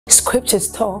Scriptures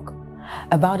talk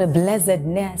about a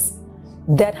blessedness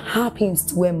that happens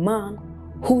to a man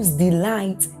whose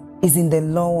delight is in the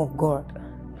law of God.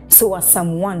 So as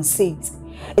Psalm 1 says,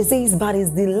 it says, but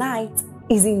his delight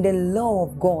is in the law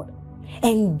of God,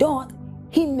 and doth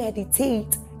he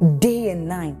meditate day and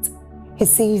night. He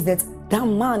says that that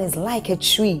man is like a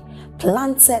tree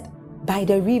planted by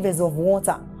the rivers of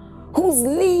water, whose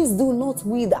leaves do not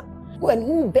wither, and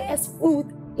who bears fruit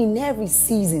in every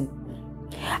season.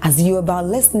 As you're about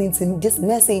listening to this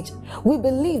message, we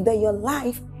believe that your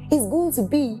life is going to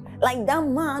be like that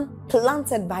man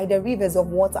planted by the rivers of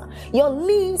water. Your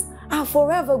leaves are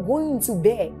forever going to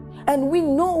bear. And we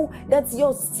know that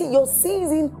your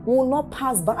season will not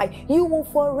pass by. You will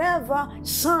forever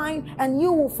shine and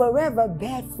you will forever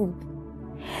bear fruit.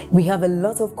 We have a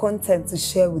lot of content to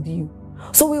share with you.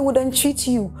 So we would entreat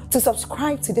you to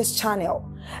subscribe to this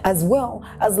channel, as well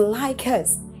as like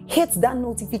us. Hit that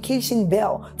notification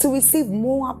bell to receive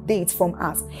more updates from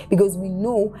us, because we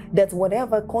know that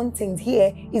whatever content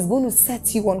here is going to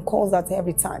set you on course at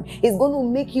every time. It's going to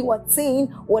make you attain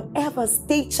whatever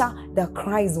stature that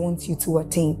Christ wants you to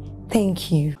attain. Thank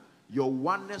you. Your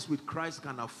oneness with Christ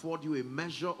can afford you a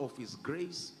measure of his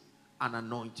grace and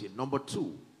anointing. Number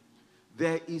two,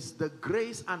 there is the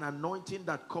grace and anointing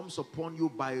that comes upon you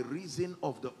by reason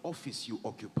of the office you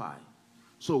occupy.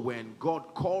 So when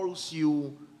God calls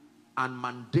you and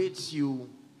mandates you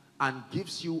and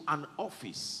gives you an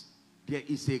office, there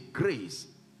is a grace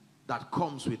that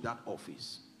comes with that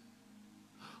office.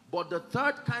 But the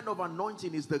third kind of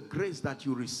anointing is the grace that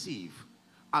you receive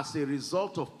as a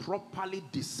result of properly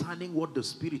discerning what the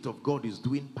Spirit of God is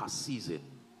doing per season.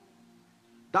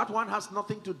 That one has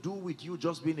nothing to do with you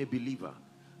just being a believer.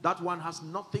 That one has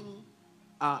nothing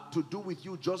to do with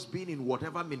you just being in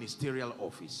whatever ministerial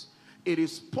office. It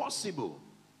is possible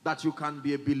that you can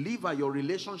be a believer, your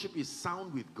relationship is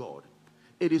sound with God.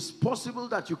 It is possible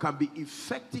that you can be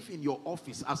effective in your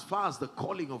office as far as the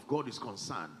calling of God is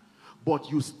concerned, but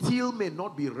you still may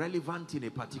not be relevant in a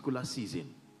particular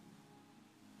season.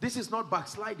 This is not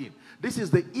backsliding. This is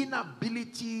the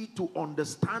inability to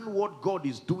understand what God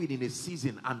is doing in a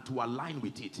season and to align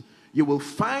with it. You will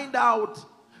find out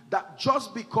that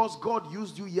just because God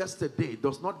used you yesterday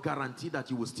does not guarantee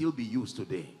that you will still be used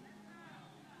today.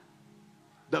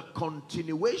 The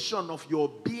continuation of your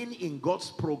being in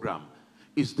God's program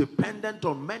is dependent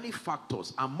on many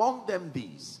factors. Among them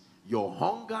these: your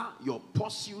hunger, your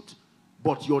pursuit,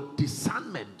 but your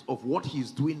discernment of what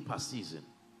he's doing per season.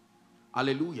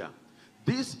 Hallelujah.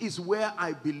 This is where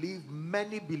I believe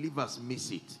many believers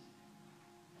miss it.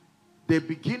 They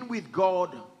begin with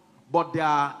God, but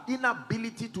their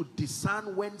inability to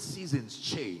discern when seasons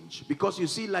change. Because you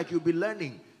see, like you'll be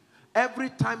learning, every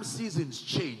time seasons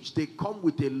change, they come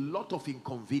with a lot of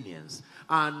inconvenience.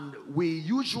 And we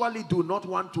usually do not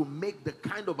want to make the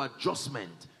kind of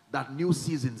adjustment that new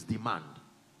seasons demand.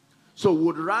 So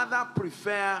would rather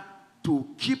prefer to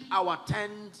keep our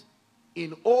tent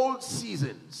in old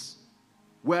seasons,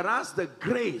 whereas the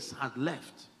grace had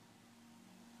left.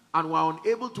 And we're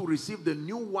unable to receive the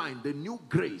new wine, the new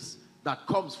grace that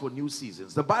comes for new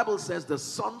seasons. The Bible says the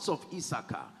sons of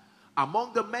Issachar,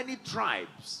 among the many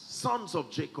tribes, sons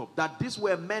of Jacob, that these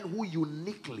were men who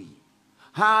uniquely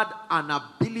had an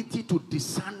ability to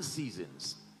discern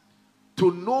seasons,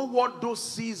 to know what those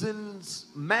seasons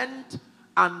meant,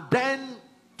 and then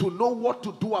to know what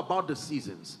to do about the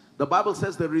seasons. The Bible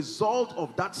says the result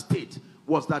of that state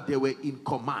was that they were in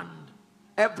command.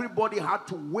 Everybody had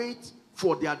to wait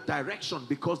for their direction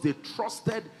because they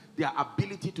trusted their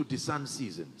ability to discern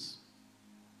seasons.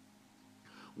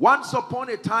 Once upon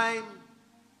a time,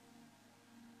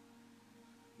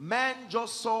 men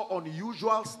just saw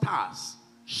unusual stars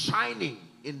shining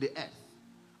in the earth,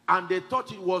 and they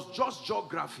thought it was just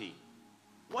geography.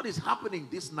 What is happening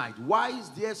this night? Why is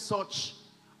there such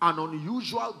an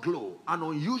unusual glow, an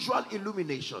unusual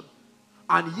illumination?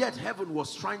 And yet heaven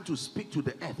was trying to speak to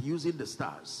the earth using the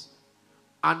stars,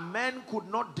 and men could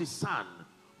not discern.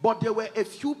 But there were a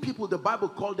few people, the Bible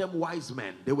called them wise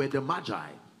men. They were the Magi.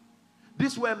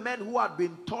 These were men who had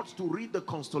been taught to read the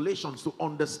constellations, to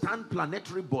understand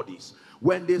planetary bodies.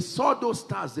 When they saw those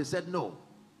stars, they said, no,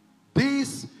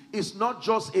 this is not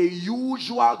just a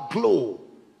usual glow.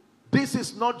 This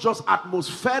is not just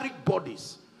atmospheric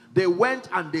bodies. They went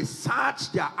and they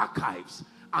searched their archives,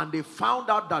 and they found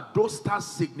out that those stars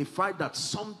signified that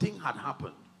something had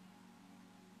happened.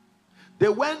 They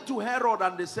went to Herod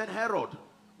and they said, Herod,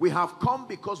 we have come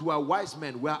because we are wise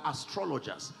men, we are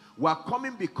astrologers. We are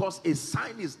coming because a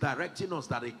sign is directing us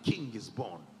that a king is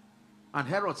born. And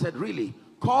Herod said, really?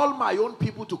 Call my own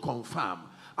people to confirm.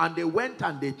 And they went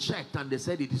and they checked and they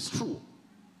said it is true.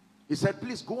 He said,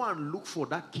 please go and look for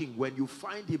that king. When you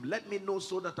find him, let me know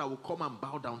so that I will come and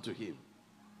bow down to him.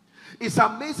 It's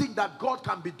amazing that God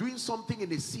can be doing something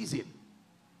in a season,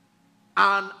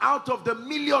 and out of the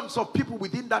millions of people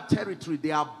within that territory,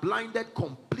 they are blinded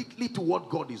completely to what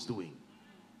God is doing.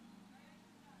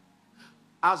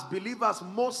 As believers,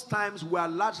 most times we are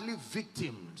largely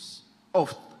victims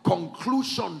of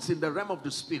conclusions in the realm of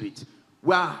the spirit.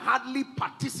 We are hardly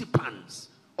participants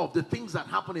of the things that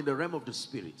happen in the realm of the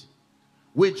spirit.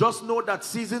 We just know that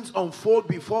seasons unfold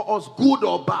before us, good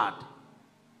or bad.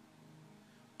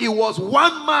 It was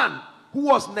one man who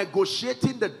was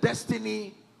negotiating the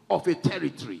destiny of a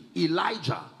territory.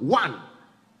 Elijah, one.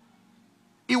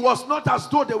 It was not as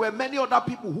though there were many other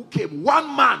people who came.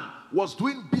 One man was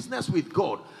doing business with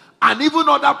God. And even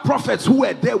other prophets who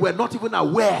were there were not even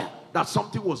aware that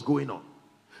something was going on.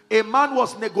 A man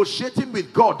was negotiating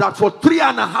with God that for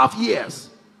 3.5 years,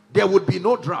 there would be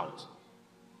no drought.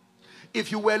 If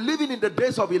you were living in the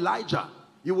days of Elijah,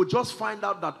 you would just find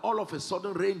out that all of a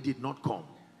sudden rain did not come.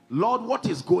 Lord, what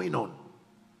is going on?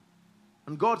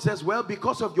 And God says, well,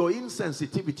 because of your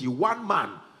insensitivity, one man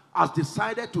has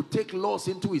decided to take laws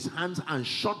into his hands and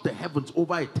shut the heavens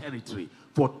over a territory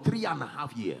for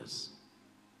 3.5 years.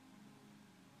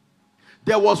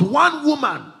 There was one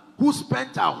woman who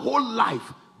spent her whole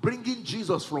life bringing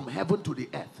Jesus from heaven to the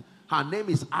earth. Her name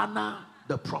is Anna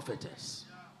the prophetess.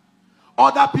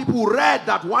 Other people read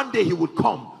that one day he would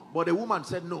come, but the woman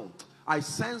said, no, I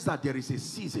sense that there is a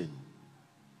season.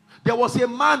 There was a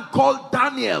man called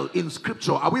Daniel in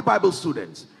scripture. Are we Bible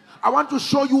students? I want to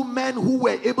show you men who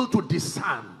were able to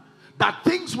discern that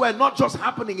things were not just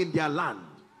happening in their land.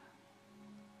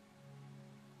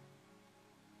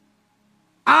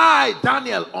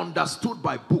 Daniel, understood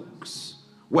by books.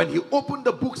 When he opened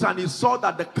the books and he saw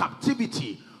that the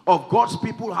captivity of God's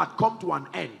people had come to an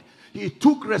end, he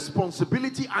took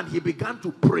responsibility and he began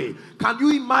to pray. Can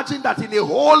you imagine that in a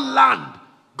whole land,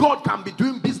 God can be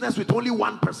doing business with only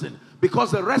one person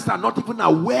because the rest are not even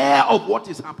aware of what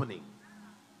is happening?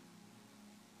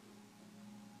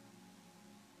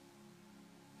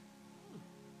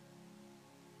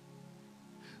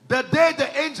 The day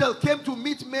the angel came to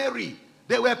meet Mary,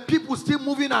 there were people still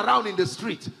moving around in the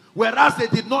street, whereas they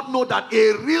did not know that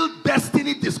a real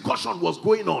destiny discussion was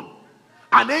going on.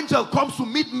 An angel comes to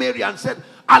meet Mary and said,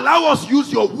 allow us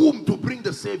use your womb to bring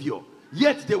the Savior.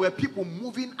 Yet there were people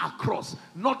moving across,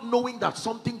 not knowing that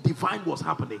something divine was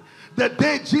happening. The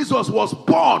day Jesus was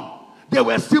born, there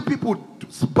were still people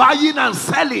buying and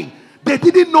selling. They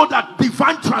didn't know that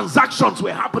divine transactions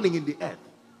were happening in the earth.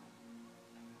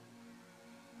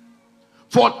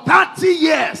 For 30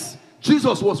 years,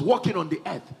 Jesus was walking on the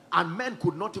earth and men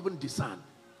could not even discern.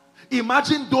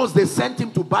 Imagine those they sent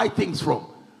him to buy things from.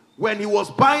 When he was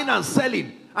buying and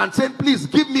selling and saying, please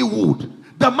give me wood,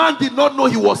 the man did not know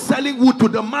he was selling wood to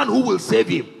the man who will save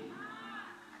him.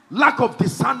 Lack of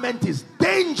discernment is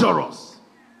dangerous.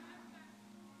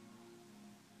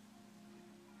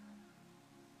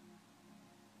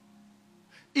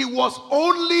 It was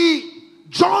only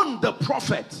John the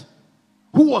prophet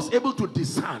who was able to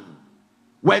discern.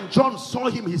 When John saw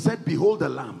him, he said, behold the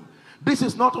Lamb. This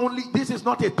is not a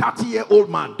 30-year-old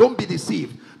man. Don't be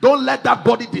deceived. Don't let that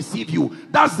body deceive you.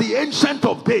 That's the Ancient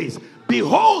of Days.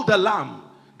 Behold the Lamb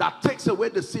that takes away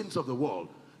the sins of the world.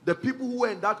 The people who were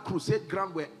in that crusade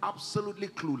ground were absolutely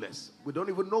clueless. We don't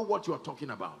even know what you are talking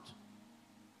about.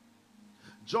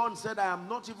 John said, I am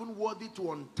not even worthy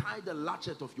to untie the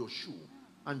latchet of your shoe.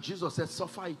 And Jesus said,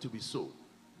 suffer it to be so,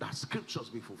 that scriptures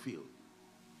be fulfilled.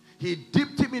 He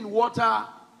dipped him in water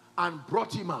and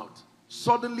brought him out.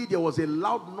 Suddenly there was a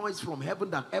loud noise from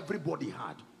heaven that everybody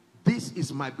heard. This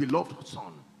is my beloved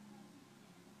son,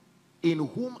 in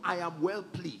whom I am well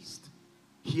pleased.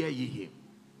 Hear ye him.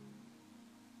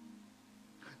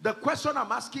 The question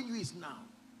I'm asking you is now,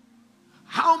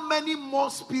 how many more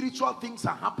spiritual things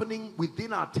are happening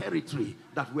within our territory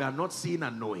that we are not seeing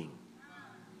and knowing?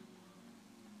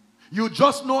 You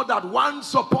just know that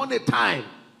once upon a time,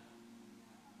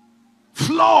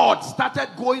 floods started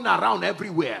going around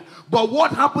everywhere. But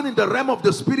what happened in the realm of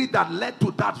the spirit that led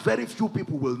to that, very few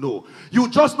people will know. You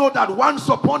just know that once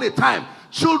upon a time,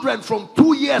 children from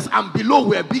 2 years and below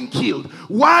were being killed.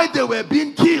 Why they were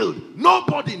being killed,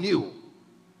 nobody knew.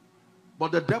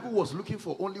 But the devil was looking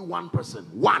for only one person.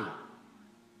 One.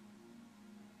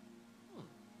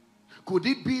 Could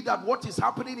it be that what is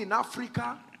happening in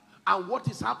Africa and what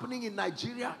is happening in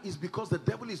Nigeria is because the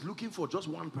devil is looking for just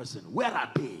one person? Where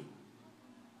are they?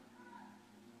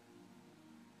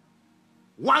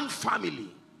 One family,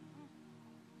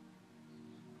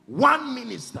 one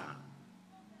minister,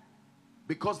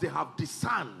 because they have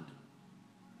discerned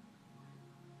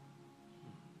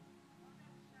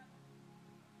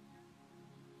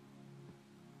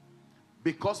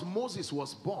because Moses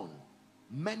was born,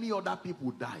 many other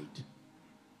people died.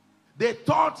 They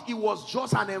thought it was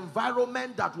just an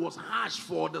environment that was harsh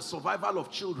for the survival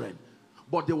of children.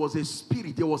 But there was a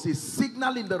spirit, there was a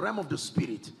signal in the realm of the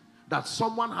spirit that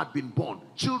someone had been born.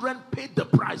 Children paid the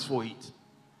price for it.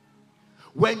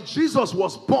 When Jesus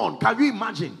was born, can you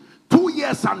imagine? 2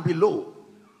 years and below,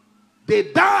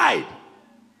 they died.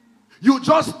 You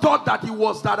just thought that it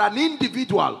was that an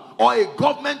individual or a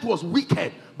government was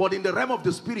wicked, but in the realm of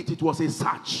the spirit, it was a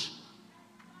search.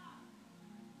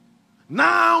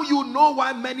 Now you know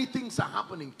why many things are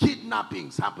happening.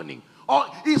 Kidnappings happening. Or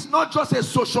it's not just a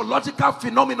sociological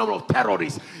phenomenon of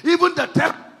terrorists. Even the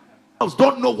terrorists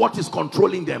don't know what is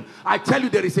controlling them. I tell you,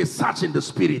 there is a search in the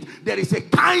spirit. There is a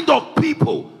kind of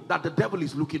people that the devil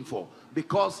is looking for,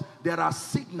 because there are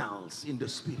signals in the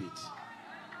spirit.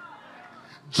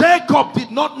 Jacob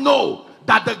did not know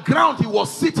that the ground he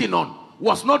was sitting on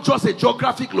was not just a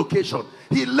geographic location.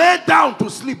 He lay down to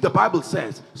sleep, the Bible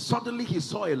says. Suddenly he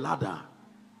saw a ladder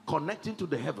connecting to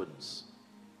the heavens.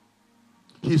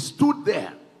 He stood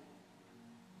there.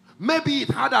 Maybe it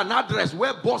had an address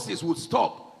where bosses would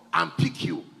stop and pick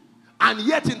you. And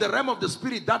yet in the realm of the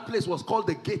spirit, that place was called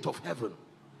the gate of heaven.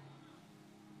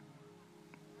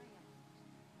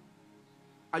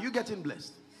 Are you getting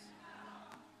blessed?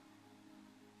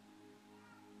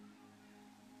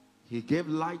 He gave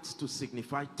lights to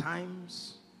signify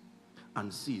times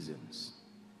and seasons.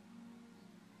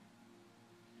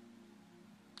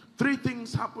 3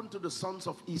 things happened to the sons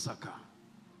of Issachar.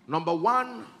 Number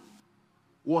 1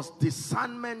 was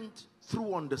discernment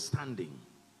through understanding.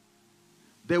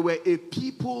 They were a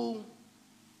people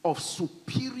of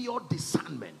superior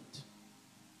discernment.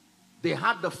 They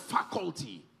had the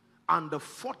faculty and the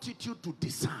fortitude to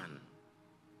discern.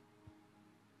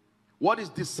 What is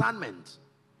discernment?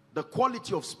 The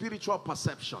quality of spiritual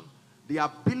perception. The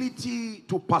ability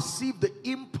to perceive the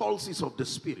impulses of the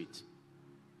spirit.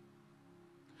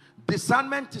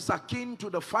 Discernment is akin to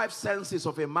the 5 senses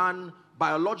of a man,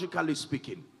 biologically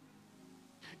speaking.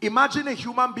 Imagine a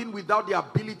human being without the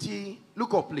ability,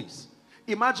 look up please.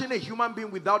 Imagine a human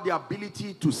being without the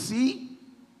ability to see,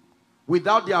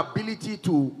 without the ability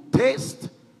to taste,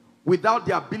 without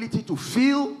the ability to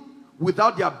feel,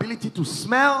 without the ability to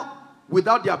smell,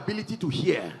 without the ability to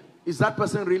hear. Is that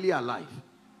person really alive?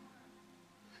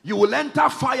 You will enter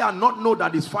fire and not know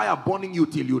that it's fire burning you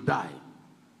till you die.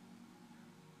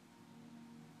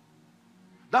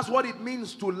 That's what it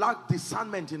means to lack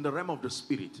discernment in the realm of the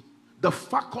spirit. The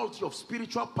faculty of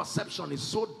spiritual perception is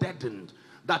so deadened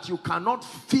that you cannot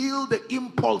feel the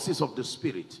impulses of the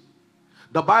spirit.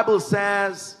 The Bible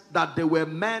says that there were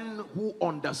men who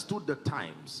understood the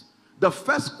times. The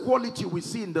first quality we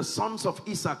see in the sons of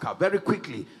Issachar, very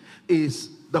quickly,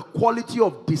 is the quality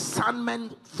of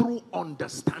discernment through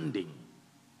understanding.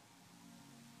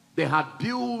 They had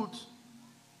built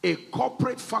a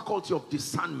corporate faculty of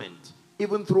discernment,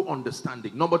 even through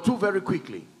understanding. Number 2, very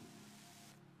quickly.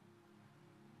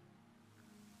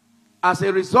 As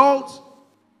a result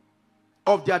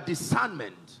of their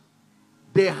discernment,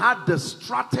 they had the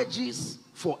strategies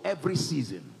for every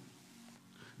season.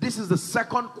 This is the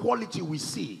second quality we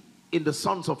see in the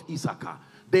sons of Issachar.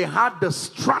 They had the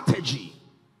strategy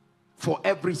for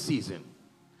every season.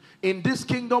 In this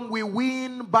kingdom, we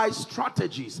win by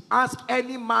strategies. Ask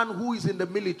any man who is in the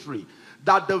military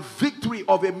that the victory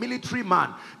of a military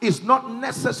man is not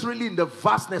necessarily in the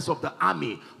vastness of the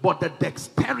army, but the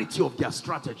dexterity of their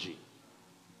strategy.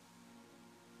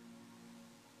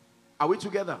 Are we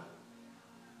together?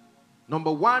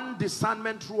 Number 1,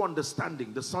 discernment through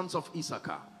understanding, the sons of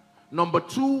Issachar. Number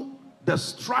 2, the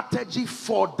strategy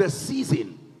for the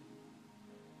season.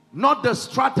 Not the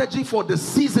strategy for the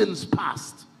seasons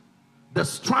past. The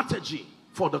strategy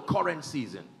for the current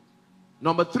season.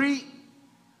 Number 3,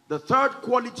 the third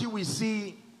quality we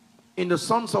see in the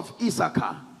sons of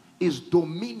Issachar is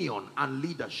dominion and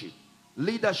leadership.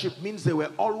 Leadership means they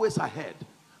were always ahead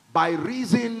by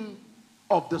reason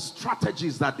of the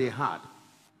strategies that they had.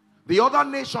 The other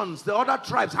nations, the other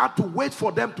tribes had to wait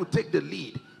for them to take the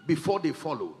lead before they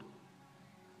followed.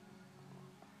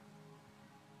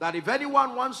 That if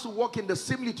anyone wants to walk in the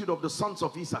similitude of the sons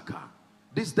of Issachar,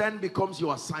 this then becomes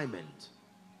your assignment.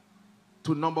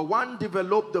 To number 1,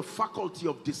 develop the faculty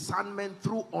of discernment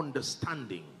through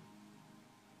understanding.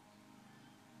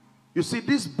 You see,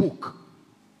 this book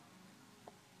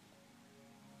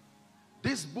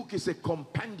is a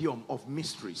compendium of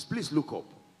mysteries. Please look up.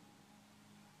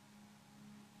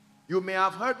 You may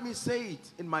have heard me say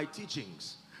it in my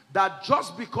teachings, that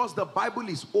just because the Bible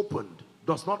is opened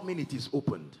does not mean it is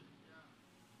opened.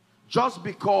 Just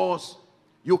because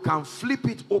you can flip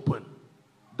it open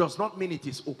does not mean it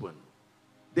is open.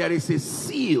 There is a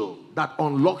seal that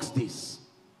unlocks this.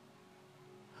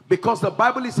 Because the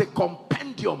Bible is a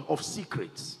compendium of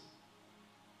secrets.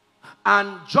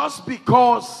 And just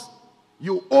because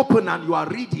you open and you are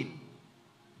reading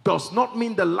does not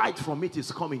mean the light from it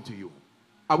is coming to you.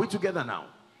 Are we together now?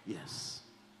 Yes.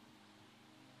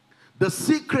 The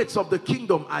secrets of the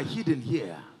kingdom are hidden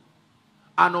here.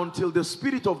 And until the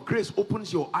Spirit of grace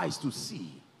opens your eyes to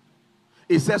see,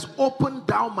 it says, open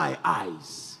down my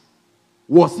eyes.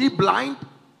 Was he blind?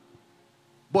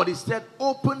 But he said,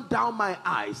 open down my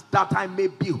eyes that I may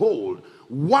behold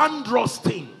wondrous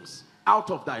things out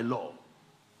of thy law.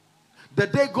 The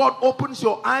day God opens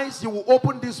your eyes, you will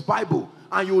open this Bible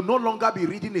and you will no longer be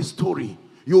reading a story.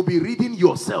 You will be reading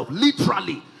yourself.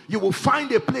 Literally, you will find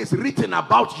a place written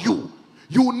about you.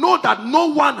 You will know that no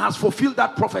one has fulfilled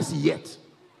that prophecy yet.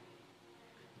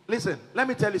 Listen, let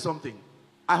me tell you something.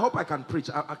 I hope I can preach.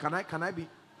 Can I be?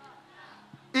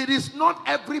 It is not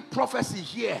every prophecy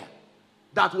here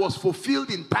that was fulfilled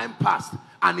in time past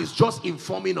and is just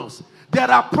informing us. There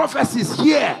are prophecies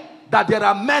here that there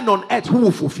are men on earth who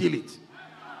will fulfill it.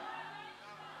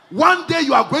 One day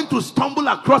you are going to stumble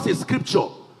across a scripture.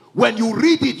 When you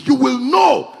read it, you will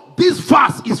know this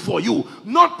verse is for you.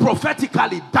 Not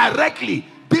prophetically, directly.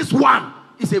 This one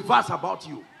is a verse about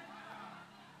you.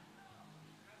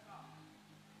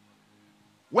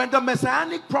 When the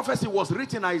messianic prophecy was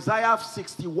written, Isaiah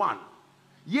 61,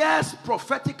 yes,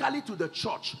 prophetically to the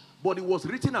church, but it was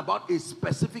written about a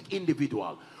specific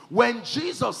individual. When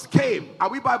Jesus came, are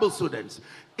we Bible students?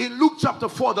 In Luke chapter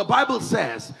 4, the Bible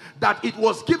says that it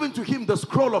was given to him the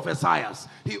scroll of Isaiah.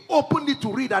 He opened it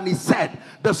to read and he said,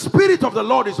 the Spirit of the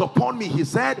Lord is upon me, he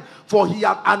said, for he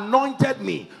hath anointed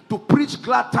me to preach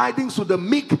glad tidings to the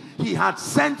meek. He had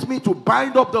sent me to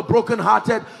bind up the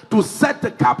brokenhearted, to set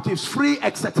the captives free,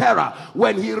 etc.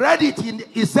 When he read it,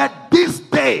 he said, this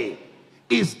day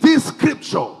is this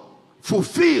scripture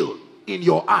fulfilled in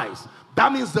your eyes.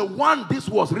 That means the one this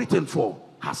was written for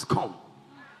has come.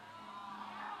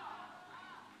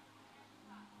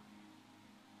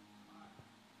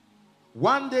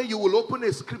 One day you will open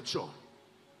a scripture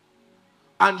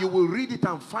and you will read it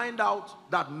and find out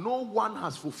that no one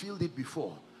has fulfilled it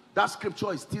before. That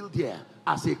scripture is still there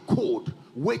as a code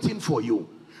waiting for you.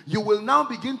 You will now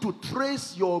begin to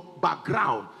trace your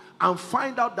background and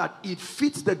find out that it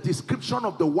fits the description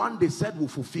of the one they said will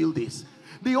fulfill this.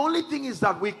 The only thing is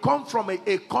that we come from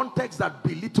a context that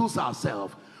belittles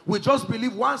ourselves. We just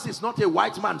believe once it's not a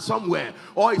white man somewhere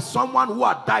or it's someone who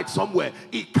had died somewhere,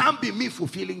 it can't be me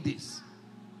fulfilling this.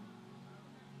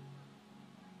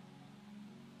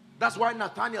 That's why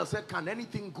Nathanael said, can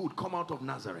anything good come out of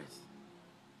Nazareth?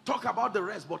 Talk about the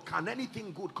rest, but can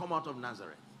anything good come out of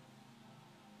Nazareth?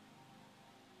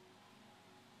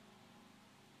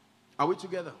 Are we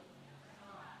together?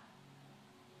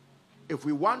 If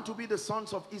we want to be the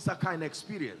sons of Issachar in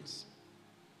experience,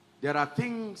 there are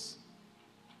things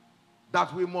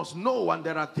that we must know and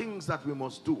there are things that we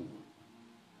must do.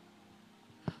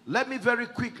 Let me very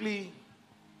quickly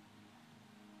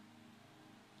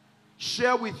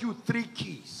share with you 3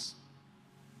 keys.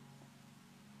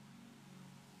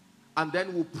 And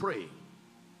then we'll pray.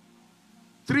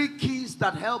 3 keys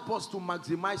that help us to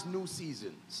maximize new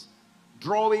seasons,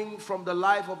 drawing from the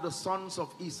life of the sons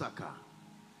of Issachar.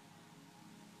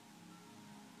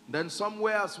 Then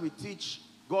somewhere as we teach,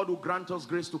 God will grant us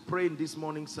grace to pray in this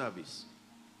morning service.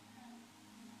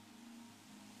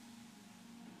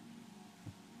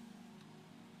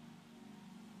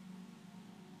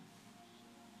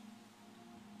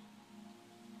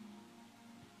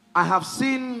 I have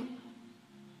seen,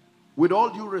 with all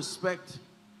due respect,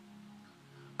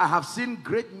 I have seen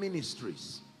great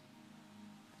ministries.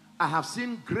 I have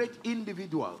seen great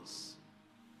individuals.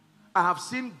 I have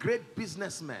seen great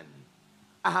businessmen.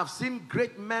 I have seen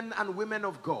great men and women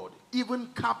of God, even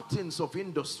captains of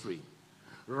industry,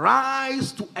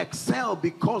 rise to excel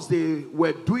because they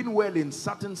were doing well in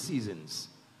certain seasons.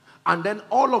 And then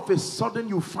all of a sudden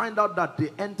you find out that they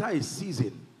enter a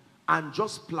season and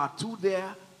just plateau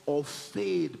there or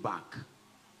fade back.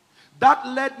 That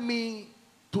led me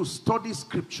to study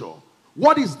scripture.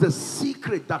 What is the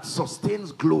secret that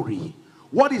sustains glory?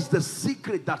 What is the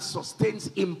secret that sustains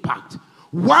impact?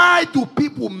 Why do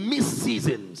people miss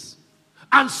seasons?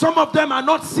 And some of them are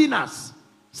not sinners,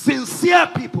 sincere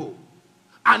people.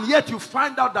 And yet you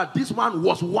find out that this one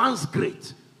was once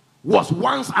great, was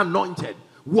once anointed,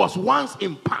 was once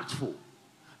impactful.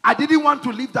 I didn't want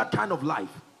to live that kind of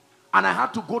life. And I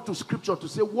had to go to scripture to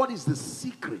say, what is the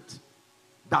secret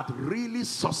that really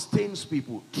sustains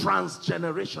people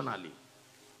transgenerationally?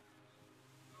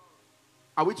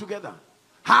 Are we together?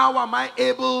 How am I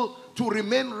able to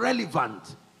remain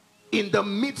relevant in the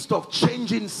midst of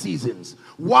changing seasons?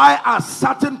 Why are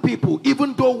certain people,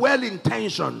 even though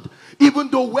well-intentioned, even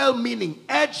though well-meaning,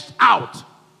 edged out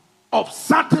of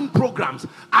certain programs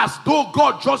as though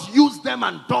God just used them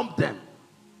and dumped them?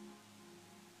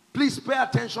 Please pay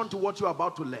attention to what you're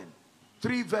about to learn.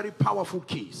 3 very powerful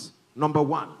keys. Number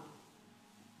 1.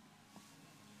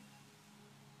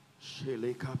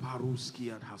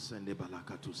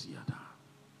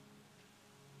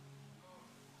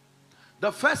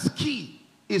 The first key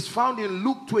is found in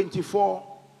Luke 24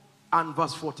 and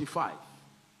verse 45.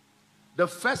 The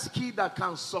first key that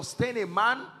can sustain a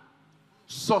man,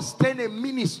 sustain a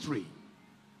ministry,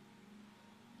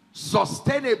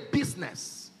 sustain a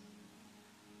business.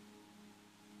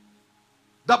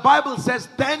 The Bible says,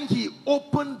 then he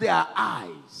opened their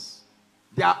eyes,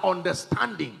 their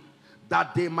understanding,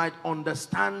 that they might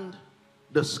understand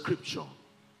the scripture.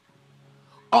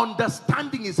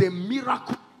 Understanding is a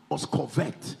miracle. Was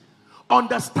covet.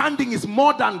 Understanding is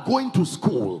more than going to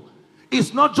school.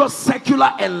 It's not just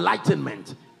secular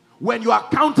enlightenment. When you are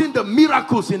counting the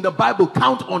miracles in the Bible,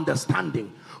 count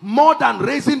understanding. More than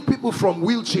raising people from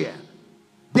wheelchair,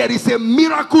 there is a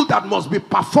miracle that must be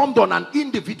performed on an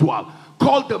individual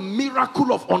called the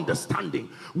miracle of understanding,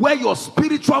 where your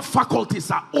spiritual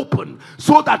faculties are open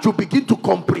so that you begin to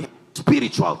comprehend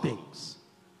spiritual things.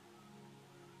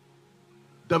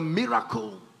 The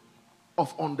miracle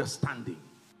of understanding.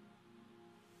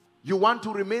 You want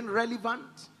to remain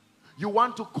relevant? You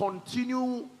want to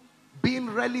continue being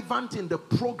relevant in the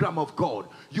program of God?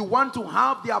 You want to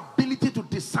have the ability to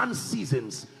discern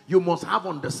seasons? You must have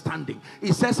understanding.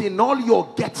 It says, in all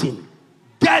you're getting,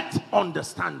 get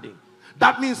understanding.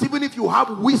 That means even if you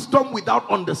have wisdom without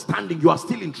understanding, you are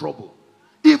still in trouble,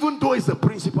 even though it's the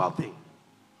principal thing.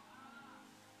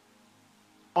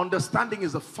 Understanding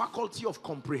is a faculty of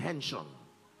comprehension.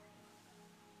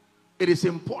 It is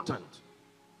important.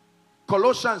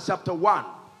 Colossians chapter 1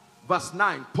 verse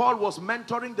 9. Paul was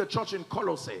mentoring the church in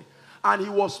Colossae, and he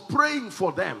was praying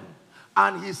for them.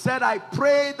 And he said, I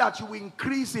pray that you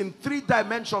increase in 3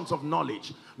 dimensions of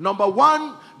knowledge. Number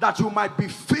 1, that you might be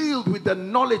filled with the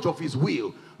knowledge of his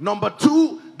will. Number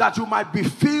 2, that you might be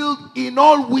filled in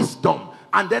all wisdom.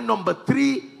 And then number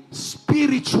 3,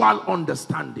 spiritual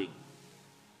understanding.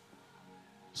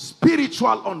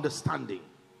 Spiritual understanding.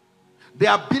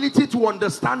 The ability to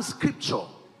understand scripture,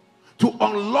 to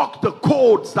unlock the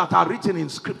codes that are written in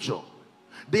scripture.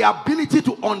 The ability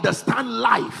to understand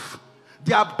life.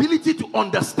 The ability to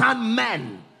understand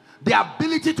men. The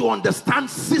ability to understand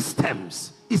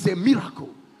systems is a miracle.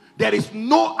 There is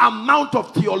no amount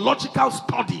of theological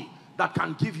study that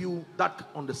can give you that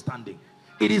understanding.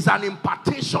 It is an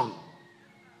impartation.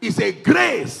 It's a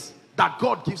grace that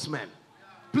God gives men.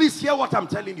 Please hear what I'm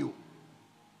telling you.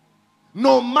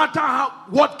 No matter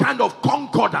what kind of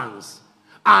concordance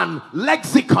and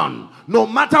lexicon, no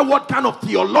matter what kind of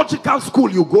theological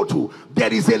school you go to,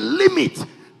 there is a limit.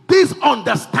 This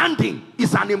understanding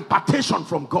is an impartation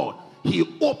from God.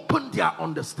 He opened their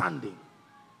understanding.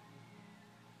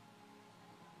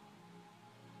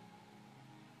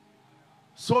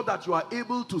 So that you are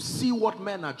able to see what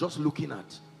men are just looking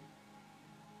at.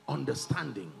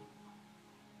 Understanding.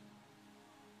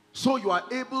 So you are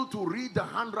able to read the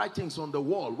handwritings on the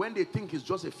wall when they think it's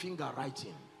just a finger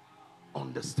writing.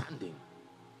 Understanding.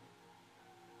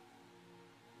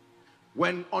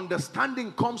 When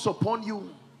understanding comes upon you,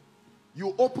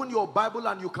 you open your Bible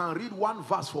and you can read 1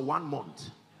 verse for 1 month.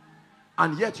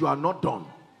 And yet you are not done.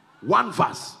 1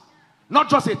 verse. Not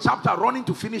just a chapter running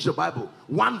to finish the Bible.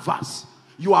 1 verse.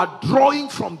 You are drawing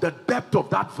from the depth of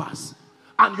that verse.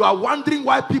 And you are wondering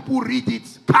why people read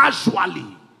it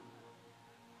casually.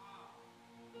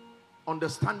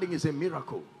 Understanding is a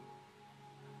miracle.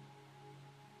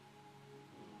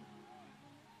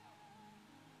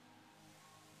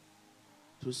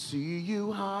 To see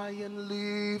you high and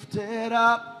lifted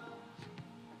up,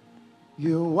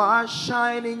 you are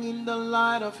shining in the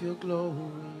light of your glory.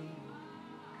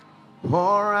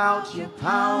 Pour out your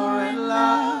power and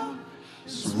love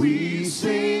as we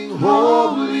sing,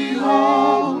 holy,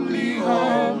 holy,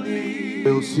 holy.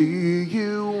 We'll see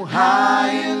you high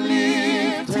and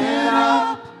lifted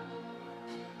up.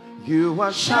 You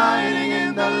are shining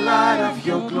in the light of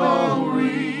your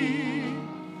glory.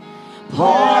 Pour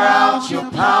out your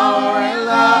power and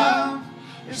love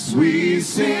as we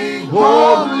sing,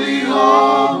 holy,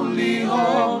 holy,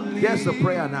 holy. Here's the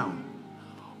prayer now.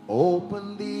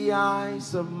 Open the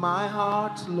eyes of my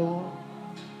heart, Lord.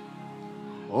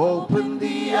 Open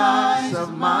the eyes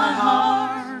of my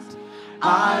heart.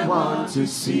 I want to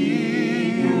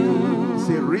see you. It's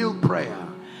a real prayer.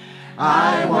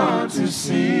 I want to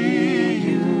see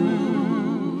you.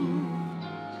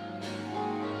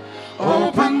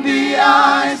 Open the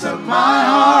eyes of my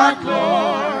heart,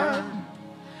 Lord.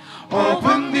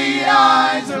 Open the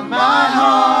eyes of my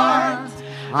heart.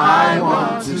 I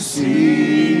want to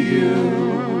see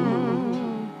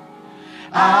you.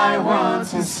 I want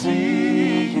to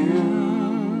see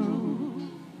you.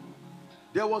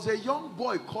 There was a young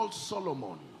boy called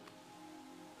Solomon.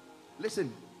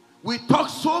 Listen, we talk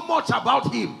so much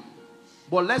about him,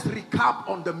 but let's recap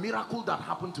on the miracle that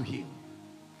happened to him.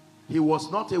 He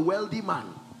was not a wealthy man.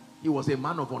 He was a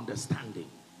man of understanding.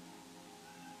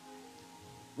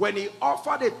 When he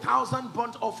offered 1,000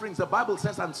 burnt offerings, the Bible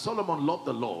says, and Solomon loved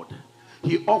the Lord.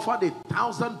 He offered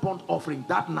 1,000 burnt offering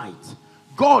that night.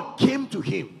 God came to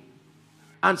him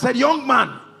and said, young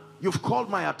man, you've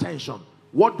called my attention.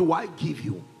 What do I give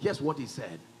you? Here's what he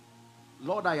said.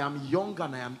 Lord, I am young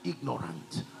and I am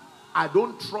ignorant. I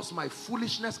don't trust my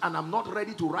foolishness, and I'm not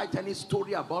ready to write any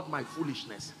story about my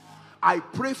foolishness. I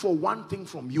pray for one thing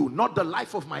from you, not the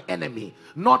life of my enemy,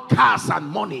 not cars and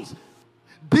monies.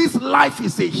 This life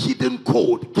is a hidden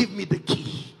code. Give me the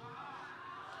key.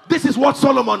 This is what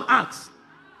Solomon asked.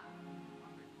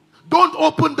 Don't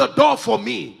open the door for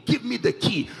me. Give me the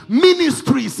key.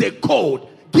 Ministry is a code.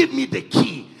 Give me the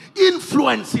key.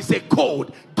 Influence is a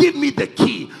code. Give me the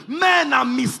key. Men are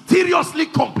mysteriously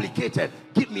complicated.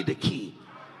 Give me the key.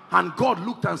 And God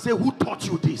looked and said, who taught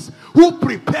you this? Who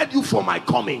prepared you for my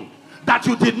coming? That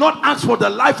you did not ask for the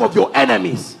life of your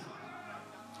enemies.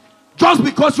 Just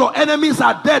because your enemies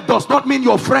are dead does not mean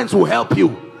your friends will help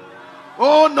you.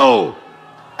 Oh no.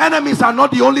 Enemies are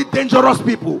not the only dangerous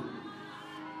people.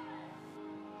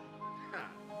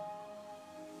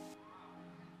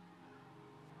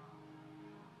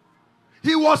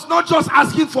 He was not just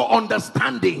asking for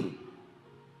understanding.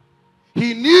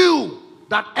 He knew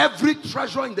that every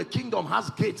treasure in the kingdom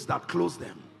has gates that close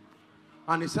them.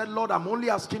 And he said, Lord, I'm only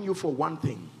asking you for one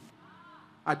thing.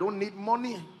 I don't need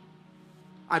money.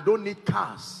 I don't need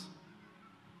cars.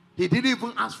 He didn't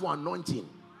even ask for anointing.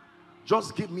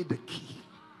 Just give me the key.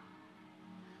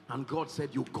 And God said,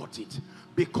 you got it.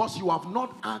 Because you have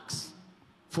not asked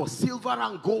for silver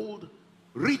and gold,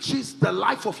 riches, the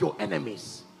life of your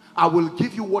enemies. I will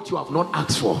give you what you have not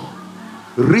asked for.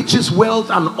 Riches,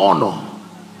 wealth, and honor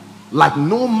like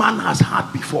no man has had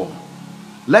before.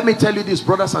 Let me tell you this,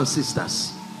 brothers and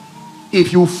sisters.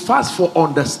 If you fast for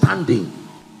understanding,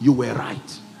 you were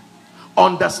right.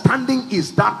 Understanding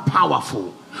is that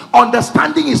powerful.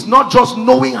 Understanding is not just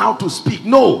knowing how to speak.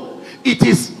 No, it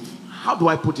is, how do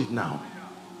I put it now?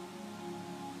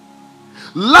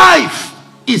 Life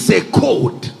is a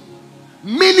code.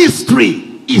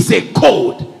 Ministry is a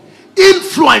code.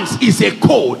 Influence is a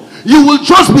code. You will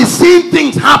just be seeing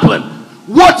things happen.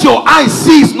 What your eyes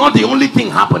see is not the only thing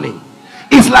happening.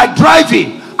 It's like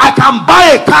driving. I can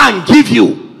buy a car and give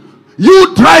you.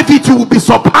 You drive it, you will be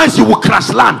surprised you will crash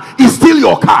land. It's still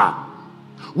your car.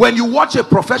 When you watch a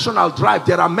professional drive,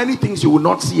 there are many things you will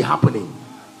not see happening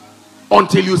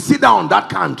until you sit down on that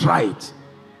car and try it.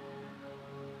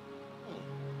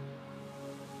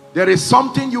 There is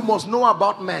something you must know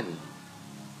about men.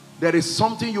 There is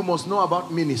something you must know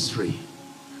about ministry.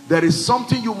 There is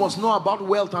something you must know about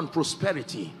wealth and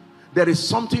prosperity. There is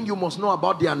something you must know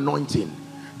about the anointing.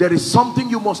 There is something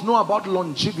you must know about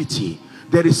longevity.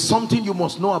 There is something you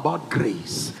must know about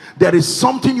grace. There is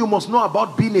something you must know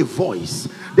about being a voice.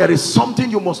 There is something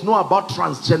you must know about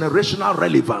transgenerational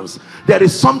relevance. There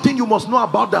is something you must know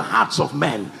about the hearts of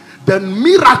men. The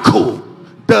miracle,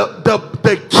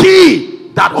 the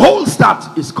key that holds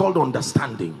that is called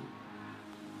understanding.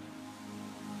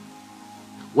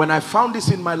 When I found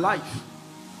this in my life,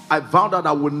 I vowed that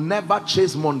I would never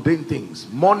chase mundane things.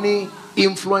 Money,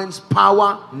 influence,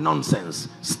 power, nonsense.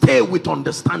 Stay with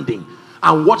understanding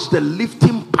and watch the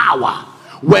lifting power.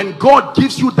 When God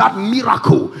gives you that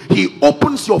miracle, he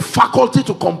opens your faculty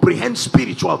to comprehend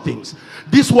spiritual things.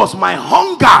 This was my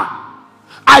hunger.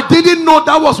 I didn't know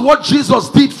that was what Jesus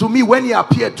did to me when he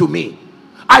appeared to me.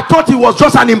 I thought it was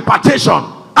just an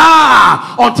impartation.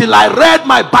 Until I read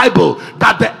my Bible,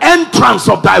 that the entrance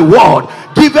of thy word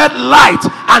giveth light,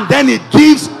 and then it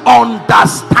gives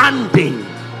understanding.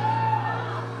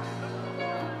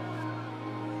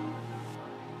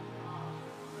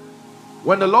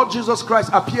 When the Lord Jesus Christ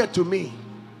appeared to me,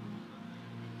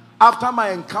 after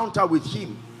my encounter with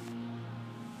him,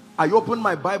 I opened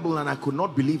my Bible and I could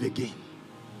not believe again.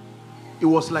 It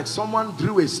was like someone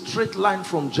drew a straight line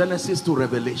from Genesis to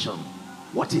Revelation.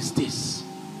 What is this?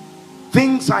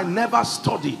 Things I never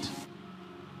studied.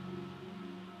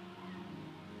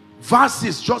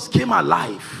 Verses just came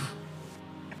alive.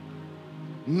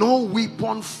 No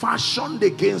weapon fashioned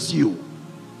against you.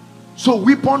 So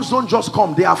weapons don't just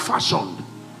come, they are fashioned.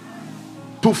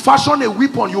 To fashion a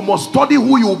weapon, you must study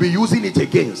who you will be using it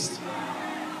against.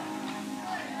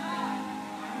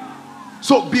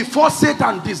 So before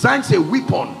Satan designs a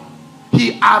weapon,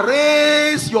 he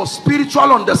arrays your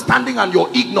spiritual understanding and your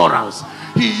ignorance.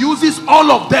 He uses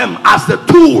all of them as the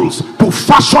tools to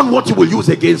fashion what he will use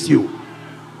against you.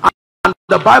 And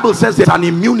the Bible says there's an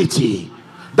immunity,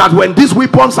 that when these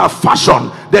weapons are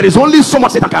fashioned, there is only so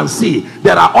much Satan can see.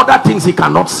 There are other things he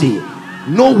cannot see.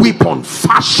 No weapon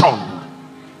fashioned.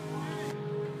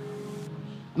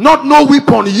 Not no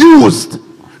weapon used.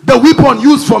 The weapon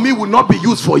used for me will not be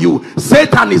used for you.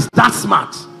 Satan is that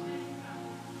smart.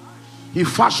 He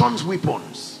fashions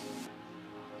weapons.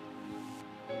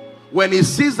 When he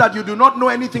sees that you do not know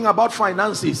anything about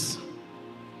finances,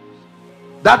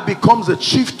 that becomes a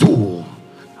chief tool,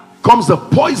 comes the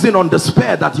poison on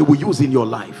despair that you will use in your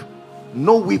life.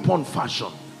 No weapon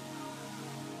fashion.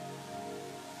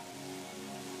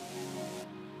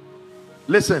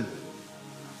 Listen,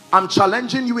 I'm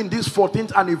challenging you in this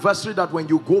 14th anniversary that when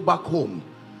you go back home,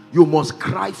 you must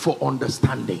cry for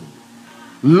understanding.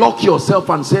 Lock yourself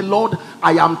and say, Lord,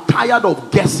 I am tired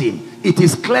of guessing. It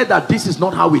is clear that this is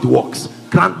not how it works.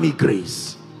 Grant me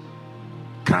grace.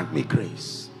 Grant me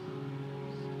grace.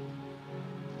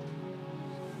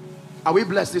 Are we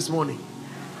blessed this morning?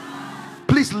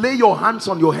 Please lay your hands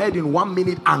on your head in 1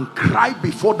 minute and cry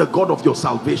before the God of your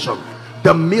salvation.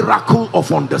 The miracle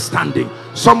of understanding.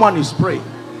 Someone is praying.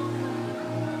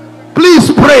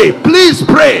 Please pray. Please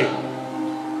pray.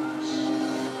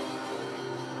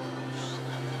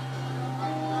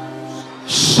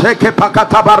 Dear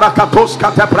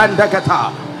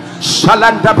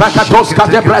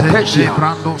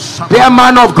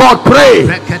man of God, pray.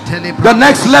 The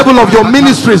next level of your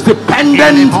ministry is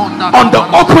dependent on the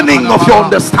opening of your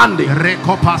understanding.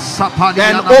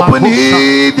 Then open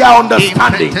ye their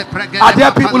understanding. Are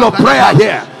there people of prayer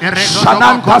here?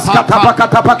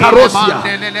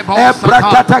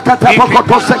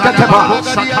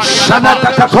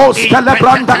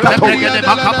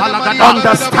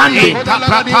 Understanding,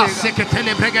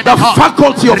 the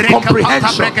faculty of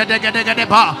comprehension.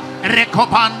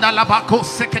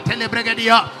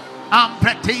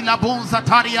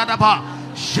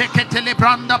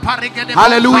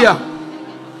 Hallelujah.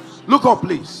 Look up,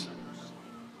 please.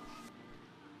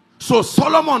 So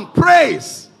Solomon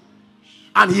prays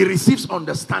and he receives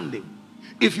understanding.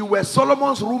 If you were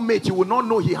Solomon's roommate, you would not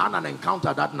know he had an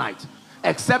encounter that night,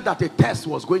 except that a test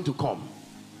was going to come.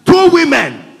 2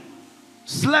 women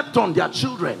slept on their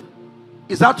children.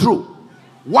 Is that true?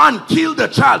 One killed the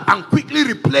child and quickly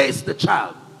replaced the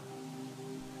child.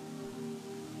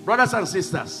 Brothers and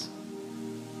sisters,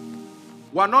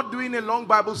 we're not doing a long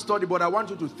Bible study, but I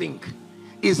want you to think.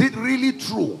 Is it really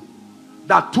true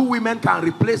that 2 women can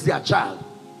replace their child,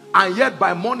 and yet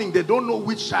by morning they don't know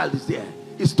which child is there?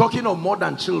 It's talking of more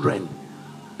than children.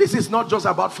 This is not just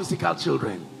about physical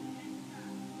children.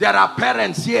 There are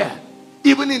parents here.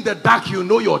 Even in the dark, you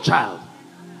know your child.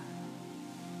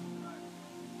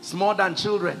 It's more than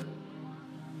children.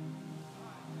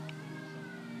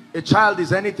 A child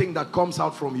is anything that comes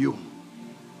out from you.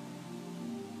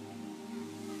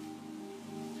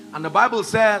 And the Bible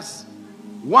says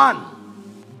one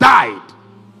died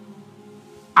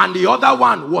and the other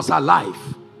one was alive,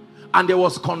 and there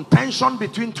was contention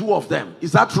between 2 of them.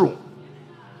 Is that true?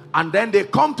 And then they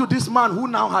come to this man who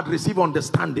now had received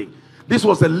understanding. This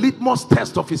was a litmus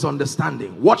test of his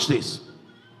understanding. Watch this.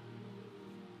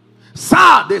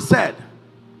 Sir, they said,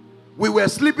 we were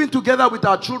sleeping together with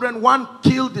our children. One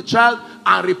killed the child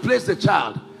and replaced the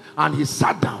child. And he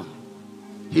sat down.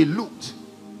 He looked.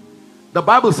 The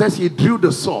Bible says he drew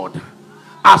the sword.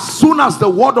 As soon as the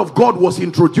word of God was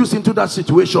introduced into that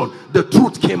situation, the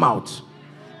truth came out.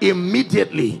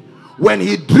 Immediately, when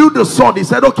he drew the sword, he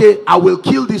said, okay, I will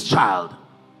kill this child.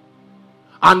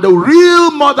 And the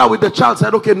real mother with the child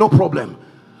said, okay, no problem.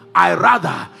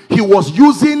 He was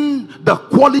using the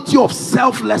quality of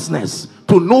selflessness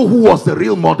to know who was the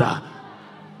real mother.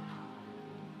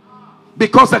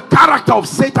 Because the character of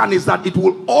Satan is that it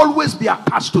will always be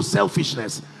attached to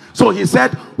selfishness. So he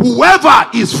said, whoever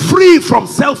is free from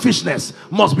selfishness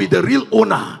must be the real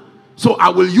owner. So I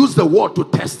will use the word to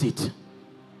test it.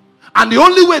 And the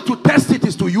only way to test it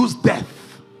is to use death.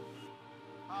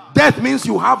 Death means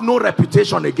you have no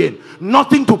reputation again,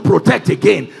 nothing to protect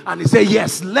again. And he said,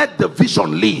 yes, let the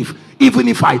vision live. Even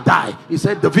if I die, he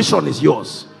said, the vision is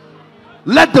yours.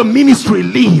 Let the ministry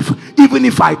live. Even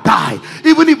if I die,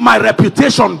 even if my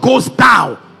reputation goes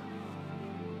down.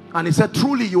 And he said,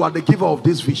 truly you are the giver of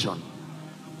this vision.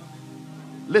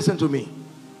 Listen to me.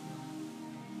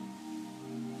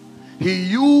 He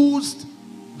used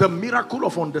the miracle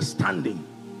of understanding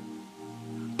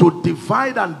to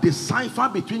divide and decipher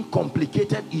between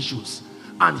complicated issues,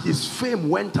 and his fame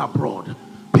went abroad.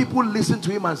 People listened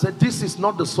to him and said, this is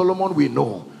not the Solomon we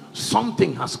know.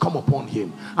 Something has come upon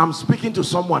him. I'm speaking to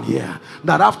someone here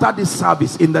that after this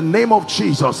service, in the name of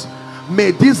Jesus,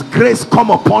 may this grace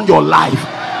come upon your life.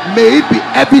 May it be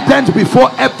evident before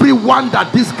everyone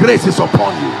that this grace is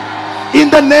upon you, in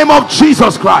the name of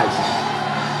Jesus Christ.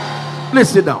 Please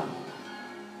sit down.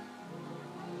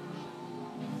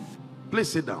 Please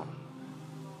sit down.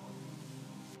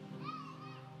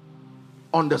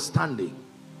 Understanding.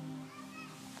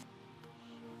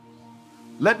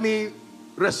 Let me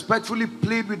respectfully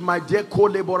plead with my dear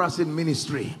co-laborers in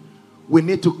ministry. We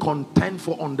need to contend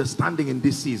for understanding in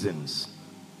these seasons,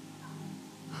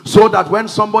 so that when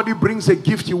somebody brings a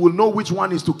gift, you will know which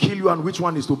one is to kill you and which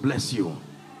one is to bless you.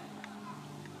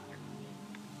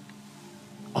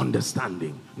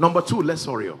 Understanding. Number two, let's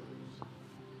hurry up.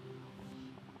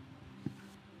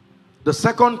 The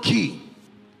second key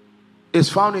is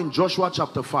found in Joshua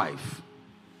chapter 5.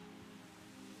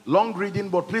 Long reading,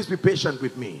 but please be patient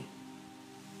with me.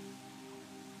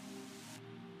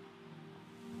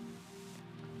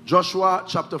 Joshua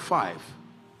chapter 5.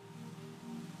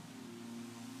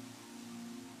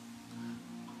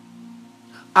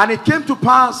 And it came to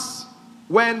pass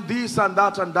when this and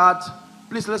that and that.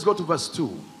 Please, let's go to verse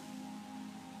 2.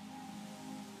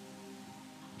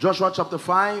 Joshua chapter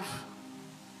 5.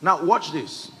 Now watch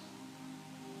this.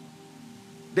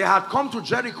 They had come to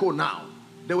Jericho now.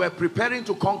 They were preparing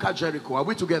to conquer Jericho. Are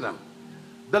we together?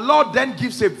 The Lord then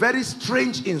gives a very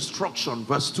strange instruction.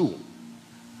 Verse 2.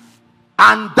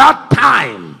 And that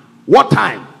time, what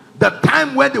time? The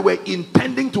time where they were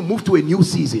intending to move to a new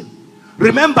season.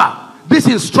 Remember, this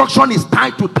instruction is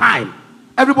tied to time.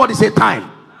 Everybody say time.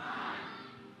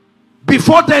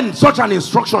 Before then, such an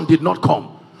instruction did not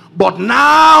come. But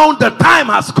now the time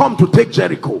has come to take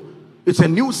Jericho. It's a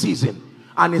new season.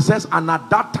 And it says, and at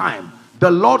that time,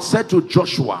 the Lord said to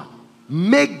Joshua,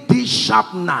 make these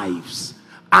sharp knives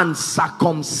and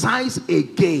circumcise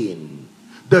again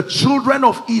the children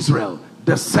of Israel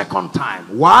the second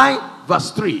time. Why?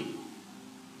 Verse 3.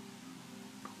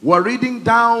 We're reading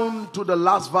down to the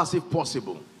last verse if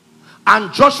possible.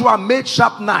 And Joshua made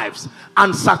sharp knives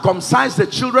and circumcised the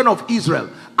children of Israel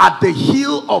at the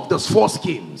heel of the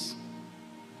foreskins.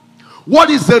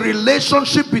 What is the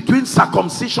relationship between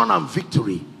circumcision and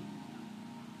victory?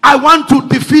 I want to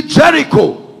defeat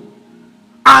Jericho,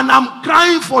 and I'm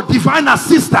crying for divine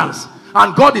assistance,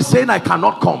 and God is saying I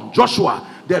cannot come. Joshua,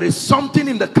 there is something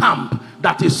in the camp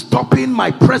that is stopping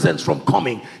my presence from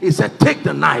coming. He said, take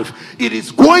the knife. It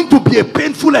is going to be a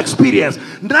painful experience.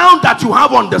 Now that you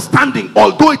have understanding,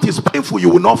 although it is painful, you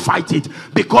will not fight it,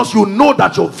 because you know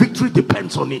that your victory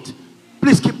depends on it.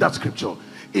 Please keep that scripture.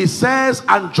 It says,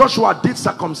 and Joshua did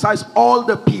circumcise all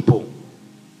the people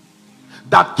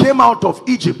that came out of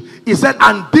Egypt. He said,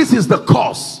 and this is the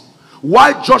cause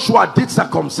why Joshua did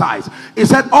circumcise. He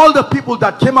said, all the people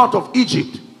that came out of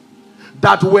Egypt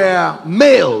that were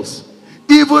males,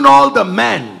 even all the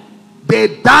men,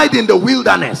 they died in the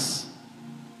wilderness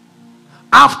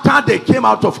after they came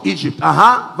out of Egypt.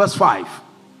 Verse 5.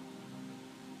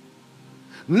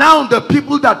 Now the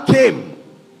people that came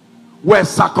were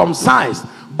circumcised,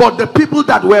 but the people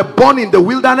that were born in the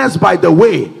wilderness by the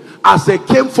way, as they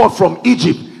came forth from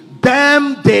Egypt,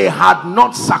 them they had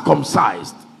not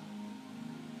circumcised.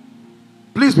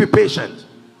 Please be patient.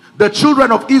 The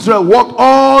children of Israel walked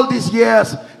all these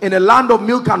years in a land of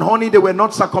milk and honey. They were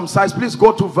not circumcised. Please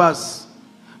go to verse,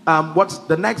 what's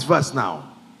the next verse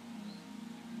now?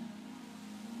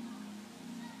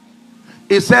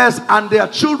 It says, and their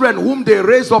children whom they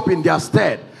raised up in their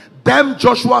stead, them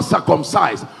Joshua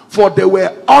circumcised, for they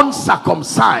were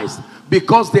uncircumcised,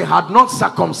 because they had not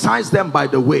circumcised them by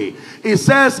the way. It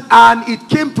says, and it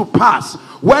came to pass,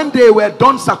 when they were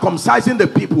done circumcising the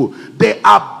people, they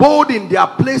abode in their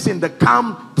place in the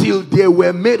camp till they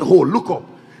were made whole. Look up.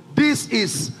 This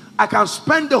is, I can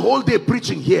spend the whole day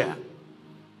preaching here.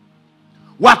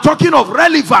 We're talking of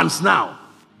relevance now.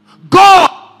 God,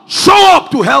 show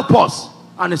up to help us.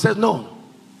 And he says, no.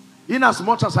 In as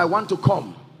much as I want to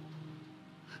come,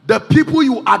 the people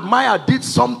you admire did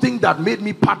something that made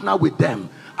me partner with them.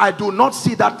 I do not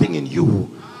see that thing in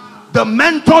you. The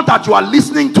mentor that you are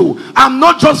listening to, I'm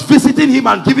not just visiting him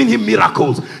and giving him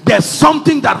miracles. There's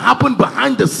something that happened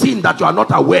behind the scene that you are not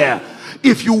aware.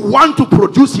 If you want to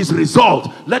produce his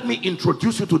result, let me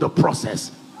introduce you to the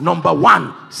process. Number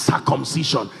one,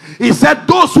 circumcision. He said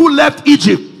those who left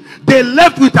Egypt, they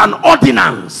left with an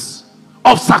ordinance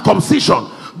of circumcision,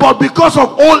 but because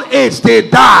of old age they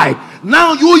died.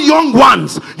 Now you young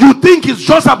ones, you think it's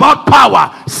just about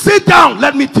power. Sit down,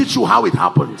 let me teach you how it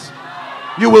happens.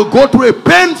 You will go through a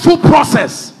painful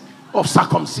process of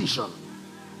circumcision.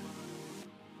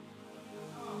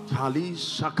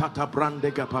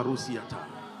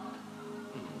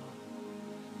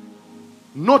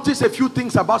 Notice a few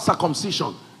things about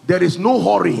circumcision. There is no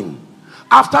hurrying.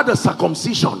 After the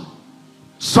circumcision,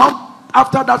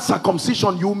 after that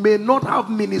circumcision, you may not have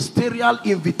ministerial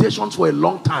invitations for a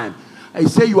long time. I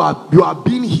say you are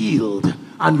being healed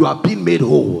and you are being made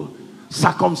whole.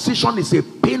 Circumcision is a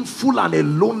painful and a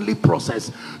lonely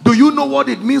process. Do you know what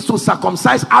it means to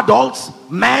circumcise adults?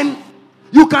 Men,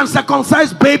 you can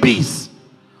circumcise babies,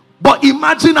 but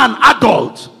imagine an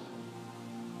adult.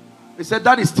 He said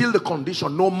that is still the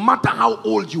condition. No matter how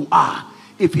old you are,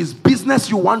 if it's business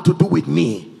you want to do with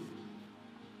me,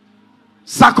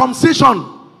 circumcision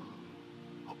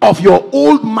of your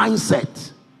old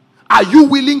mindset. Are you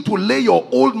willing to lay your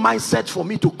old mindset for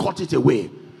me to cut it away?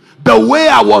 The way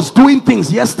I was doing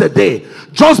things yesterday,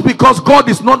 just because God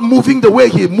is not moving the way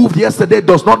he moved yesterday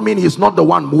does not mean he's not the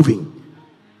one moving.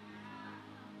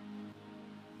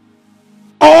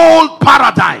 Old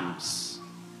paradigms.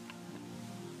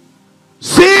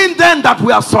 Seeing then that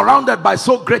we are surrounded by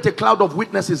so great a cloud of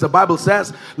witnesses, the Bible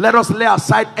says, let us lay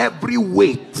aside every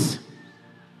weight.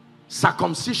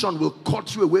 Circumcision will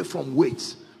cut you away from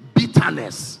weights,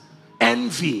 bitterness,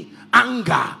 envy,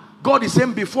 anger. God is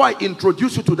saying, before I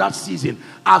introduce you to that season,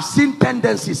 I've seen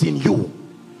tendencies in you.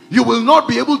 You will not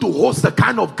be able to host the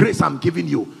kind of grace I'm giving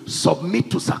you. Submit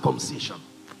to circumcision.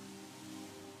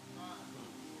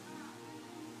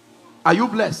 Are you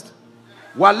blessed?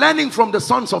 We're learning from the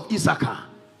sons of Issachar.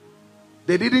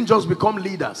 They didn't just become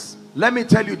leaders. Let me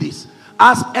tell you this.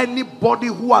 Ask anybody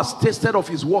who has tasted of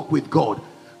his walk with God.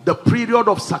 The period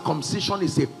of circumcision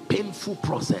is a painful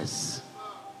process.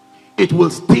 It will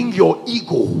sting your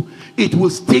ego. It will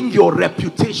sting your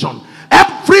reputation.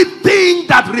 Everything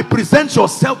that represents your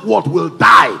self-worth will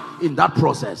die in that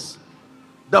process.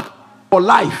 The for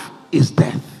life is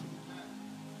death.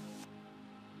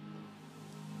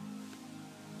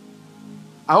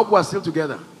 I hope we're still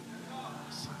together.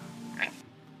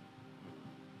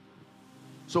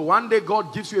 So one day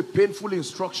God gives you a painful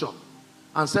instruction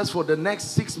and says, for the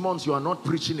next 6 months you are not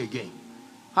preaching again.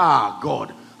 Ah,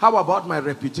 God, how about my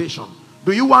reputation?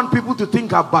 Do you want people to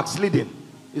think I've backslidden?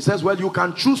 He says, well, you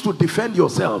can choose to defend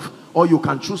yourself or you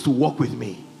can choose to walk with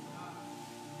me.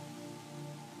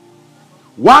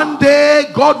 One day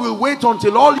God will wait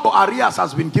until all your arrears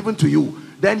has been given to you.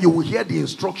 Then you will hear the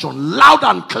instruction loud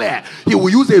and clear. He will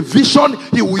use a vision,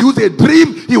 he will use a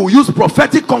dream, he will use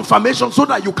prophetic confirmation so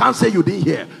that you can't say you didn't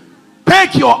hear.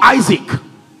 Take your Isaac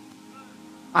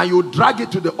and you drag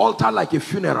it to the altar like a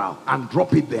funeral and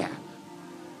drop it there.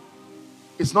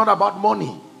 It's not about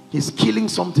money. He's killing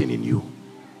something in you.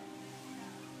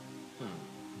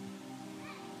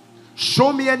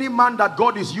 Show me any man that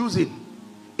God is using.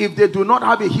 If they do not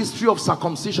have a history of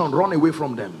circumcision, run away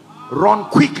from them. Run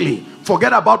quickly.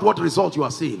 Forget about what result you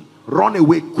are seeing. Run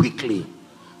away quickly.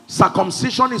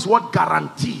 Circumcision is what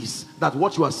guarantees that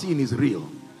what you are seeing is real.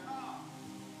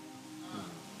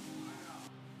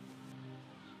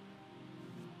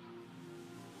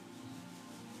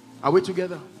 Are we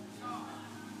together?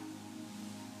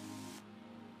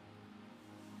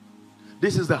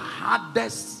 This is the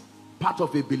hardest part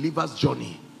of a believer's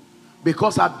journey.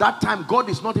 Because at that time, God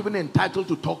is not even entitled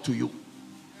to talk to you.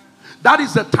 That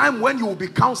is the time when you will be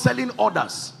counseling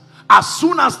others. As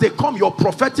soon as they come, your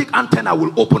prophetic antenna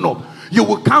will open up. You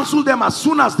will counsel them. As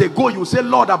soon as they go, you will say,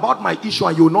 Lord, about my issue,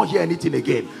 and you will not hear anything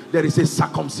again. There is a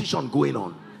circumcision going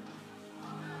on.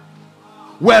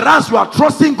 Whereas you are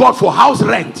trusting God for house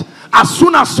rent, as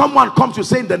soon as someone comes to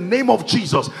say in the name of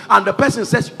Jesus, and the person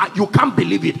says, you can't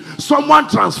believe it, someone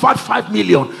transferred 5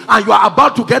 million, and you are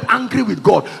about to get angry with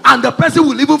God, and the person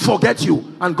will even forget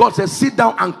you, and God says, sit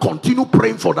down and continue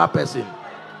praying for that person.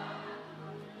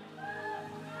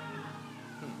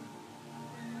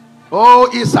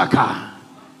 Oh, Issachar,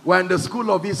 we're in the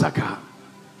school of Issachar.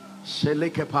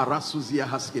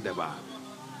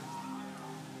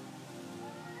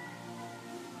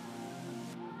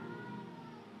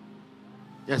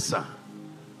 Yes, sir.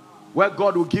 Where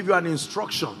God will give you an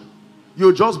instruction.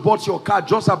 You just bought your car,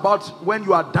 just about when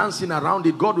you are dancing around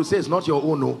it, God will say it's not your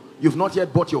own. No, you've not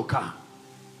yet bought your car.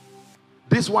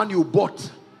 This one you bought,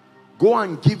 go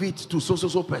and give it to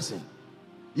so person.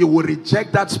 You will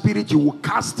reject that spirit, you will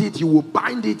cast it, you will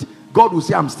bind it. God will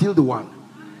say, I'm still the one.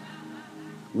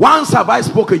 Once have I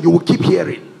spoken, you will keep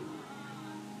hearing.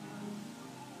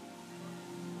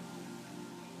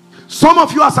 Some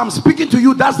of you, as I'm speaking to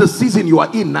you, that's the season you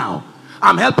are in now.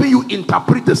 I'm helping you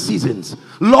interpret the seasons.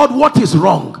 Lord, what is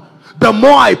wrong? The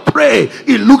more I pray,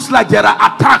 it looks like there are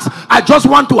attacks. I just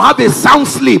want to have a sound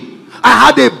sleep. I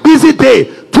had a busy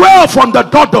day. 12 on the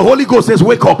dot, the Holy Ghost says,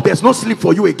 wake up. There's no sleep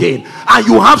for you again. And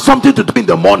you have something to do in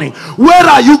the morning. Where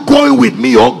are you going with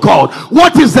me, oh God?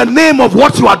 What is the name of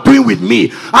what you are doing with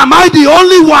me? Am I the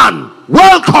only one?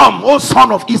 Welcome, oh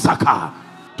son of Issachar,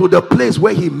 to the place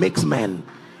where he makes men.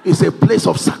 It's a place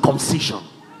of circumcision.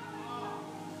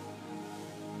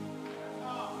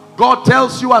 God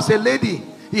tells you as a lady,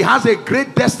 he has a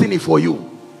great destiny for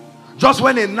you. Just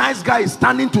when a nice guy is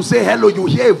standing to say hello, you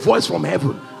hear a voice from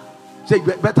heaven. Say,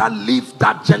 you better leave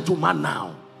that gentleman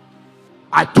now.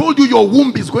 I told you your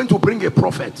womb is going to bring a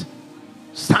prophet.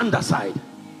 Stand aside.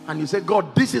 And you say,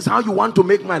 God, this is how you want to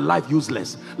make my life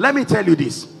useless. Let me tell you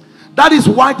this. That is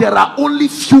why there are only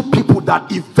few people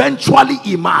that eventually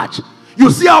emerge.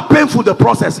 You see how painful the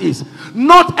process is.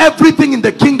 Not everything in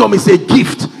the kingdom is a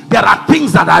gift. There are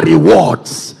things that are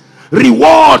rewards.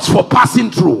 Rewards for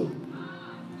passing through.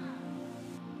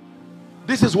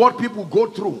 This is what people go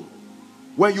through.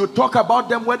 When you talk about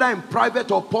them, whether in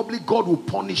private or public, God will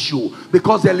punish you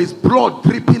because there is blood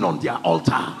dripping on their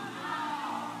altar.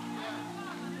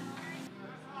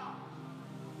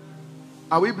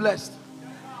 Are we blessed?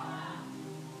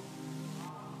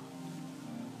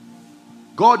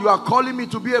 God, you are calling me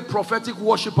to be a prophetic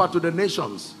worshiper to the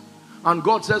nations. And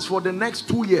God says, for the next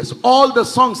 2 years, all the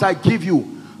songs I give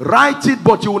you, write it,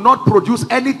 but you will not produce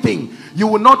anything. You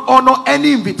will not honor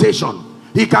any invitation.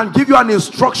 He can give you an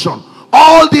instruction.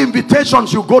 All the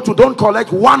invitations you go to, don't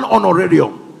collect one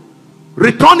honorarium.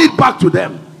 Return it back to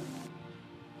them.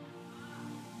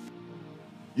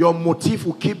 Your motive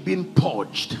will keep being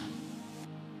purged.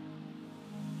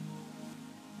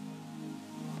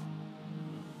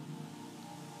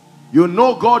 You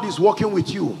know God is working with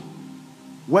you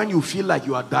when you feel like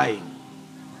you are dying.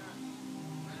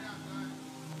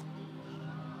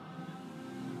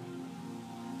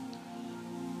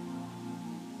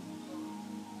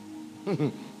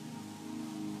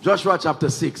 Joshua chapter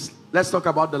 6. Let's talk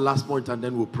about the last point and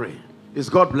then we'll pray. Is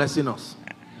God blessing us?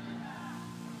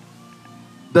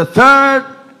 The third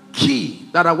key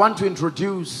that I want to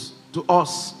introduce to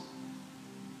us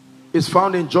is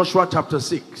found in Joshua chapter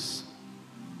 6.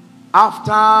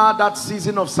 After that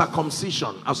season of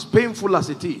circumcision, as painful as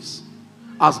it is,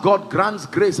 as God grants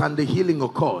grace and the healing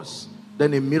occurs,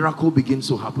 then a miracle begins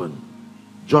to happen.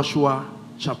 Joshua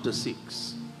chapter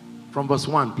 6. From verse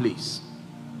 1, please.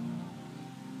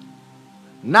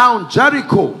 Now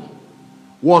Jericho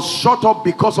was shut up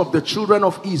because of the children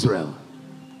of Israel.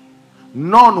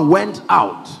 None went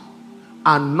out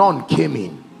and none came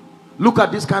in. Look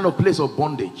at this kind of place of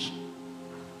bondage.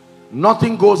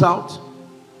 Nothing goes out,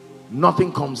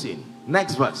 nothing comes in.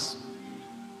 Next verse.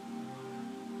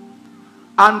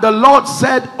 And the Lord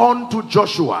said unto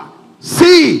Joshua,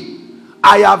 see,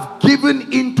 I have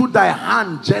given into thy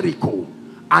hand Jericho,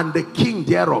 and the king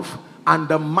thereof, and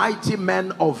the mighty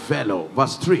men of valor.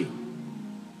 Verse 3.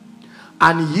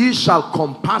 And ye shall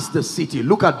compass the city.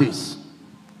 Look at this.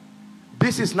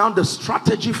 This is now the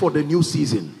strategy for the new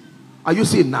season. Are you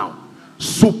seeing now?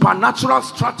 Supernatural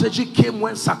strategy came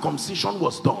when circumcision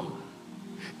was done.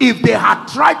 If they had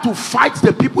tried to fight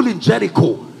the people in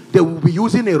Jericho, they would be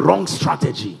using a wrong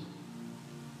strategy.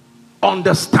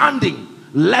 Understanding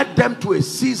led them to a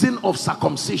season of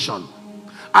circumcision.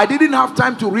 I didn't have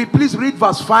time to read. Please read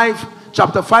verse 5,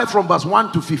 chapter 5 from verse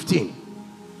 1 to 15.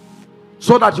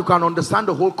 So that you can understand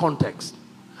the whole context.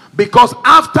 Because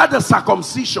after the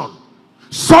circumcision,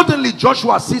 suddenly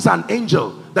Joshua sees an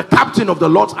angel, the captain of the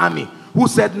Lord's army, who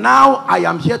said, now I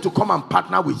am here to come and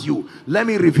partner with you. Let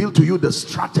me reveal to you the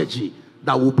strategy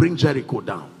that will bring Jericho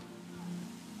down.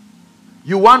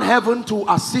 You want heaven to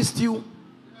assist you?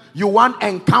 You want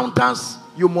encounters?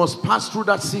 You must pass through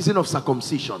that season of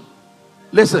circumcision.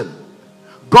 Listen,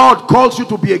 God calls you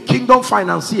to be a kingdom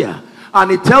financier,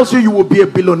 and He tells you you will be a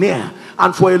billionaire.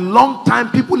 And for a long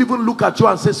time, people even look at you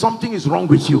and say something is wrong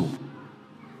with you.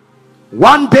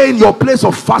 One day in your place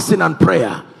of fasting and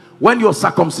prayer, when your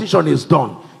circumcision is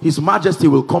done, His Majesty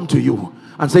will come to you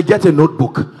and say, get a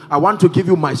notebook. I want to give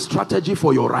you my strategy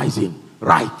for your rising.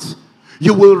 Write.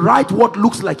 You will write what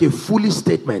looks like a foolish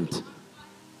statement,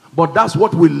 but that's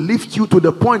what will lift you to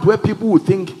the point where people will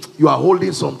think you are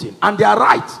holding something. And they are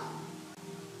right.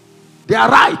 They are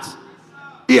right.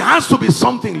 It has to be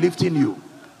something lifting you.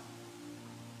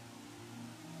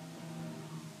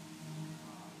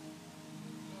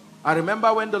 I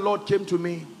remember when the Lord came to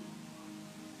me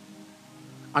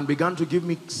and began to give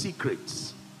me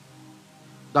secrets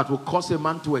that will cause a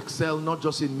man to excel, not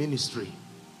just in ministry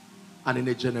and in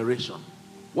a generation.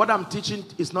 What I'm teaching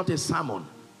is not a sermon.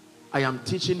 I am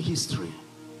teaching history.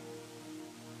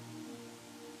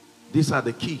 These are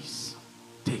the keys.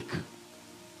 Take.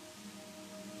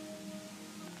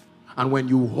 And when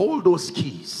you hold those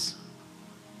keys,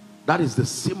 that is the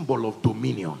symbol of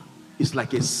dominion. It's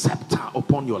like a scepter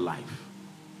upon your life.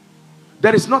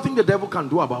 There is nothing the devil can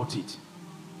do about it.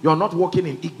 You are not walking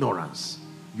in ignorance.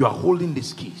 You are holding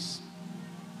these keys.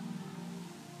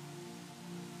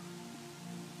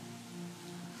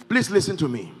 Please listen to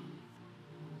me.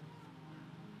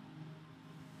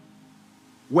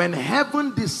 When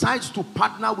heaven decides to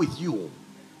partner with you,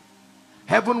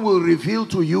 heaven will reveal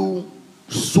to you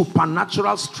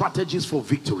supernatural strategies for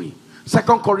victory. 2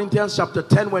 Corinthians chapter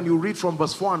 10, when you read from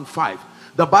verse 4 and 5,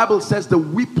 the Bible says the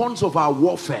weapons of our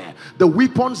warfare, the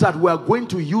weapons that we are going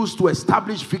to use to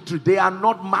establish victory, they are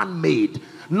not man-made,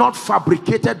 not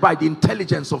fabricated by the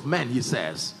intelligence of men, he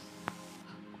says,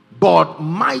 but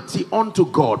mighty unto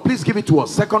God. Please give it to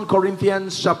us. 2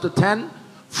 Corinthians chapter 10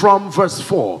 from verse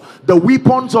 4. The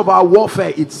weapons of our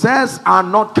warfare, it says, are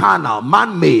not carnal,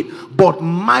 man-made, but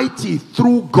mighty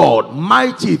through God.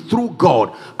 Mighty through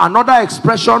God. Another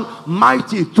expression,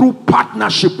 mighty through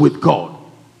partnership with God.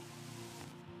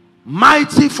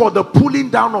 Mighty for the pulling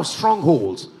down of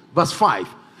strongholds. Verse 5.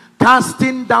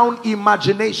 Casting down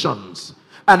imaginations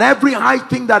and every high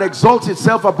thing that exalts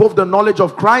itself above the knowledge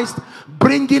of Christ,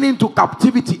 bringing into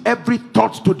captivity every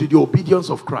thought to the obedience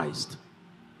of Christ.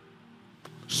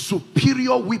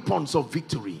 Superior weapons of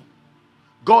victory.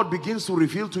 God begins to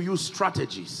reveal to you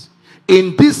strategies.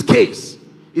 In this case,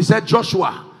 he said,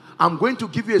 Joshua, I'm going to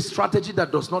give you a strategy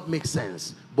that does not make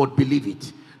sense, but believe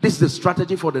it. This is the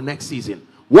strategy for the next season.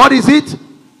 What is it?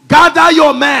 Gather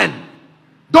your men.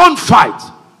 Don't fight.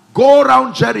 Go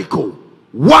around Jericho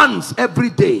once every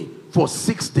day for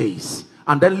 6 days.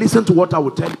 And then listen to what I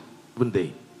will tell you one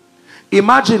day.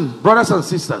 Imagine, brothers and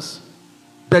sisters,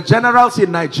 the generals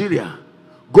in Nigeria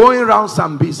going around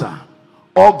Sambisa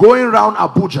or going around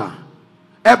Abuja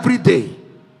every day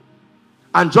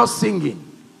and just singing,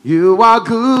 you are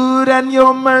good and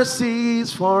your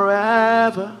mercies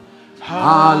forever.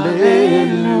 Hallelujah.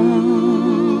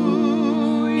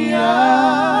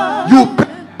 You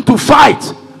pay to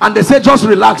fight and they say just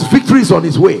relax, victory is on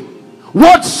its way.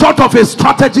 What sort of a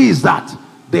strategy is that?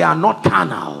 They are not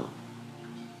carnal.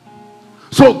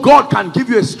 So God can give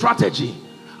you a strategy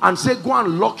and say, go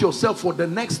and lock yourself for the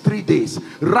next 3 days.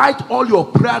 Write all your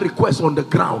prayer requests on the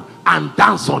ground and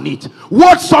dance on it.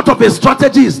 What sort of a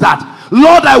strategy is that?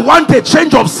 Lord, I want a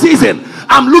change of season.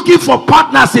 I'm looking for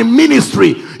partners in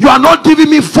ministry. You are not giving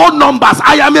me phone numbers.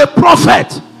 I am a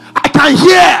prophet. I can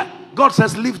hear. God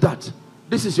says, leave that.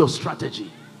 This is your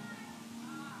strategy.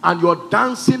 And you're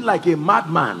dancing like a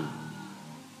madman.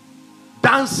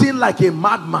 Dancing like a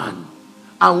madman.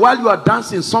 And while you are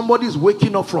dancing, somebody is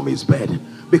waking up from his bed.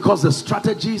 Because the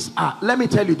strategies are, let me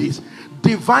tell you this,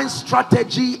 divine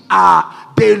strategy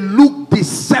are, they look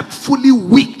deceptively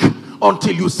weak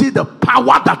until you see the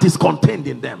power that is contained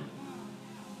in them.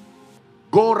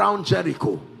 Go around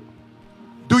Jericho.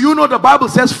 Do you know the Bible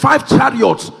says 5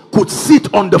 chariots could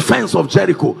sit on the fence of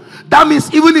Jericho? That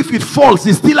means even if it falls,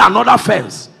 it's still another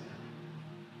fence.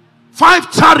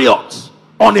 5 chariots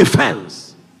on a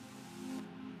fence.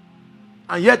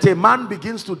 And yet a man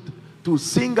begins to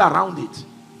sing around it.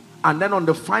 And then on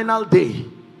the final day,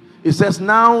 it says,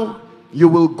 now you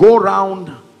will go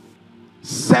around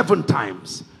 7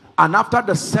 times. And after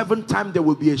the 7th time, there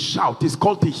will be a shout. It's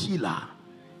called the healer.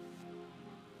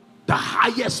 The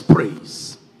highest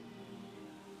praise.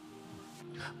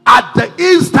 At the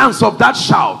instance of that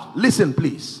shout, listen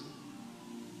please,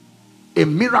 a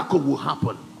miracle will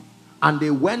happen. And they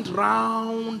went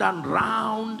round and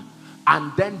round,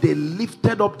 and then they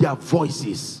lifted up their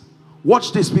voices.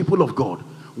 Watch this, people of God.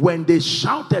 When they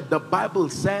shouted, the Bible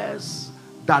says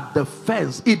that the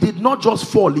fence, it did not just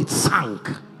fall, it sank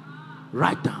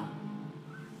right down.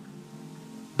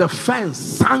 The fence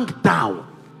sank down.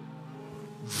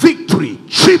 Victory,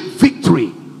 cheap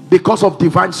victory, because of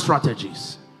divine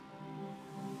strategies.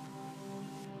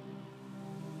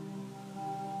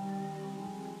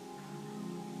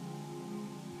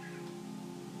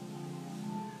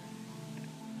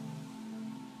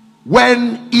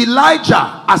 When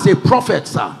Elijah as a prophet,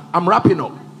 sir, I'm wrapping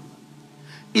up.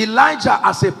 Elijah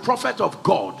as a prophet of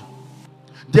God,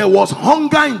 there was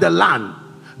hunger in the land.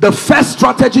 The first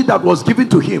strategy that was given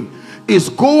to him is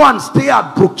go and stay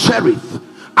at Brook Cherith.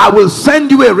 I will send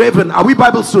you a raven. Are we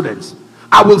Bible students?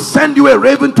 I will send you a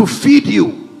raven to feed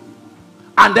you.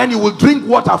 And then you will drink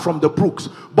water from the brooks.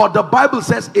 But the Bible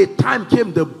says a time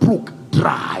came, the brook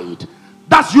dried.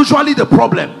 That's usually the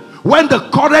problem. When the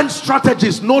current strategy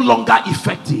is no longer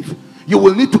effective, You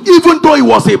will need to, even though he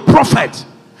was a prophet,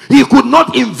 he could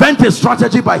not invent a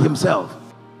strategy by himself.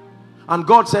 And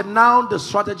God said, now the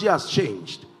strategy has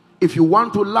changed. If you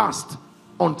want to last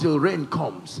until rain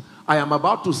comes, I am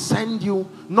about to send you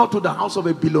not to the house of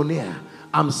a billionaire.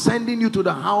 I'm sending you to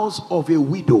the house of a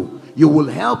widow. You will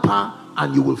help her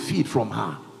and you will feed from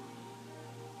her.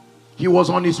 He was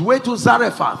on his way to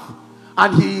Zarephath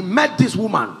and he met this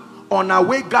woman on her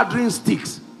way gathering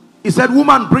sticks. He said,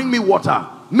 woman, bring me water.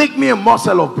 Make me a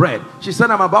morsel of bread. She said,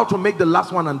 I'm about to make the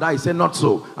last one and die. He said, not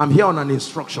so. I'm here on an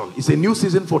instruction. It's a new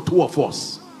season for two of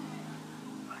us.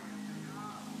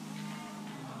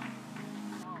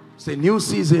 It's a new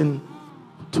season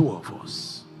for two of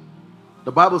us.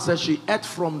 The Bible says she ate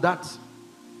from that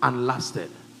and lasted.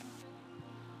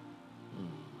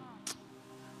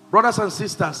 Brothers and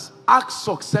sisters, ask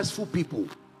successful people.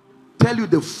 Tell you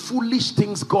the foolish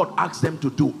things God asks them to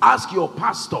do. Ask your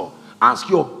pastor. Ask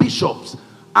your bishops.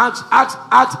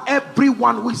 Ask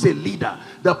everyone who is a leader.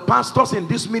 The pastors in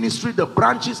this ministry, the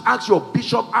branches. Ask your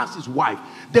bishop. Ask his wife.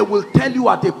 They will tell you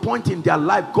at a point in their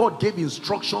life, God gave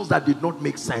instructions that did not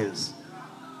make sense.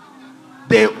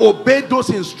 They obeyed those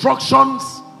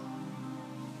instructions,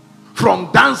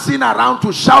 from dancing around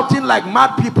to shouting like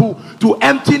mad people, to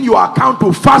emptying your account,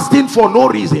 to fasting for no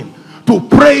reason, to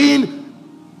praying.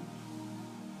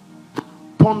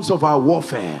 Weapons of our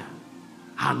warfare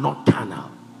are not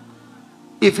carnal.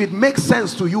 If it makes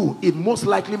sense to you, it most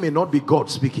likely may not be God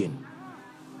speaking.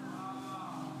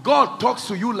 God talks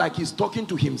to you like he's talking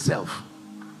to himself.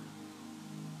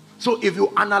 So if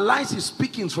you analyze his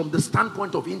speakings from the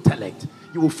standpoint of intellect,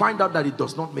 you will find out that it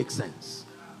does not make sense.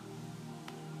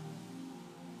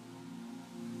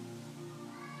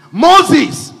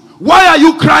 Moses, why are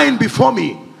you crying before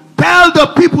me? Tell the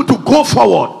people to go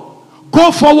forward.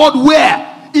 Go forward where?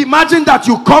 Imagine that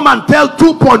you come and tell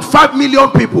 2.5 million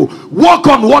people, walk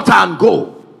on water and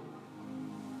go.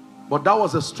 But that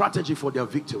was a strategy for their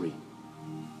victory.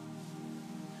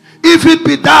 If it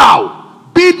be thou,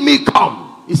 bid me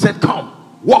come. He said,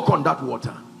 come, walk on that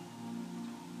water.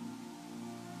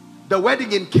 The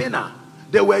wedding in Cana,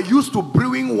 they were used to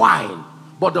brewing wine,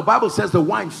 but the Bible says the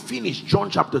wine finished. John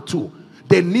chapter 2.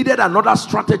 They needed another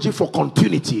strategy for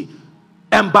continuity.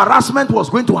 Embarrassment was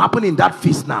going to happen in that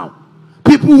feast now.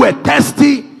 People were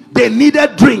thirsty, they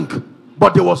needed drink,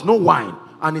 but there was no wine.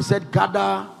 And he said,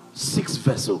 gather 6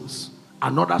 vessels.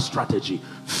 Another strategy.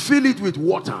 Fill it with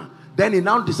water. Then he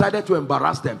now decided to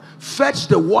embarrass them. Fetch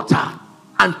the water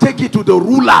and take it to the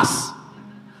rulers.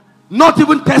 Not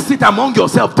even test it among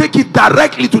yourself. Take it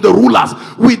directly to the rulers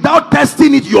without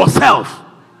testing it yourself.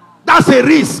 That's a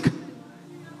risk.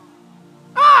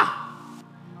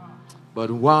 But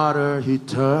water he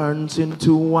turns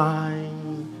into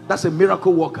wine. That's a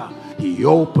miracle worker. He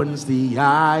opens the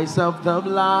eyes of the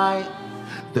blind.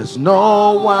 There's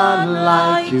no one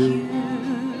like you.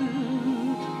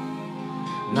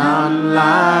 None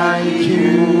like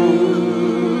you.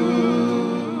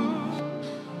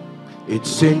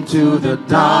 It's into the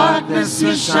darkness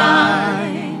he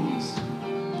shines.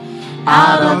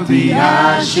 Out of the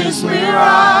ashes we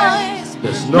rise.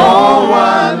 There's no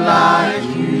one like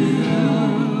you.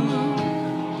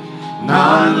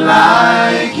 None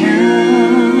like you.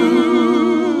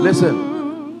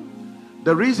 Listen,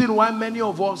 the reason why many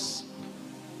of us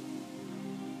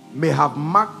may have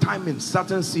marked time in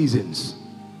certain seasons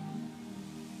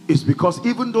is because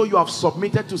even though you have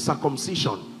submitted to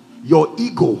circumcision, your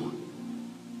ego,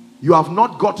 you have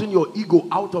not gotten your ego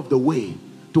out of the way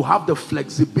to have the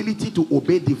flexibility to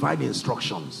obey divine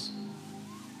instructions.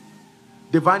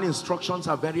 Divine instructions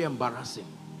are very embarrassing.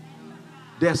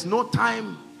 There's no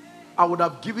time. I would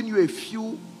have given you a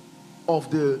few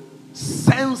of the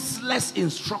senseless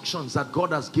instructions that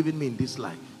God has given me in this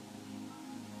life.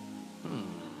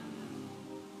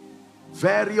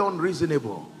 Very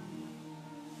unreasonable,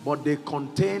 but they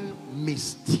contain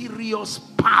mysterious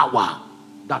power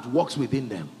that works within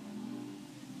them.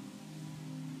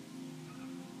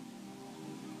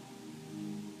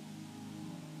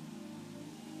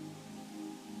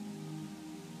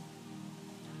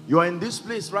 You are in this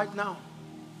place right now,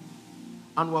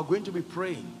 and we're going to be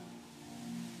praying.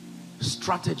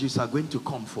 Strategies are going to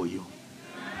come for you,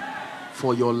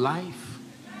 for your life,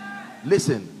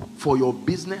 listen, for your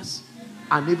business,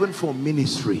 and even for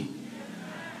ministry.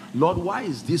 Lord, why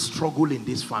is this struggle in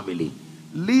this family?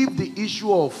 Leave the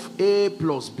issue of A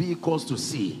plus B equals to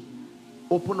C.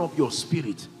 Open up your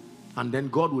spirit, and then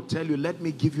God will tell you, let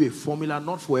me give you a formula,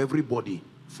 not for everybody,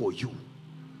 for you.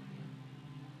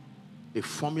 A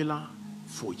formula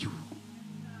for you.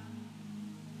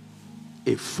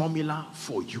 A formula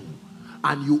for you.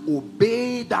 And you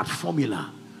obey that formula,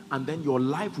 and then your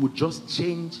life will just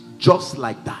change just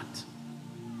like that.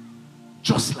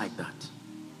 Just like that.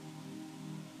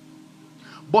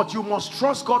 But you must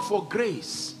trust God for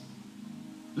grace.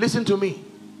 Listen to me.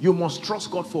 You must trust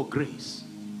God for grace.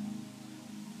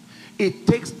 It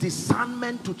takes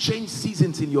discernment to change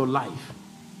seasons in your life.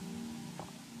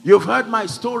 You've heard my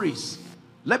stories.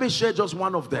 Let me share just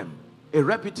one of them. A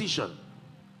repetition.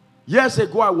 Years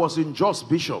ago, I was in Jos,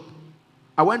 Bishop.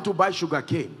 I went to buy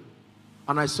sugarcane,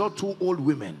 and I saw two old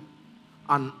women,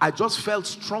 and I just felt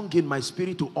strong in my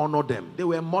spirit to honor them. They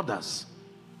were mothers.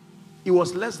 It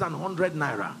was less than 100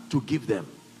 naira to give them.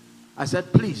 I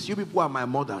said, please, you people are my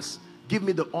mothers. Give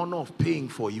me the honor of paying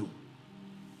for you.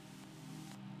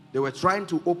 They were trying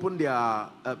to open their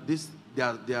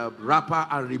wrapper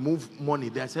and remove money.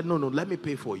 They said, no, let me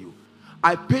pay for you.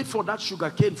 I paid for that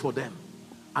sugarcane for them.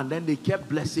 And then they kept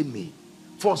blessing me.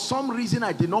 For some reason,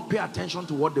 I did not pay attention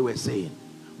to what they were saying.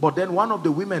 But then one of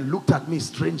the women looked at me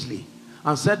strangely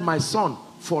and said, my son,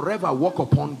 forever walk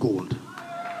upon gold.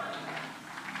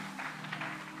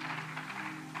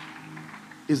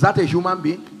 Is that a human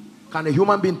being? Can a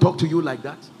human being talk to you like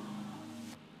that?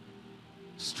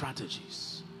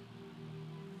 Strategies.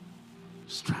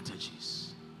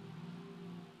 Strategies.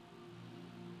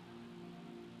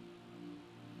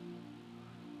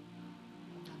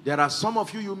 There are some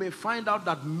of you, you may find out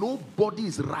that nobody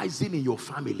is rising in your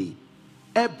family.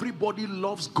 Everybody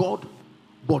loves God,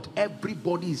 but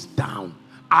everybody is down.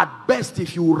 At best,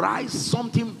 if you rise,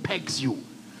 something pegs you.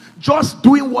 Just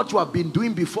doing what you have been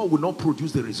doing before will not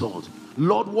produce the result.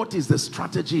 Lord, what is the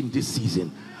strategy in this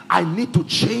season? I need to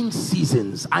change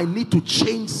seasons. I need to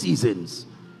change seasons.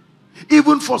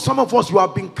 Even for some of us, you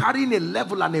have been carrying a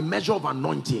level and a measure of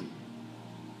anointing.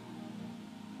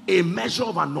 A measure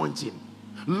of anointing.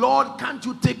 Lord, can't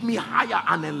you take me higher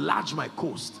and enlarge my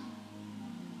coast?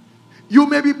 You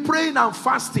may be praying and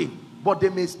fasting, but there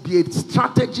may be a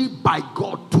strategy by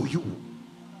God to you.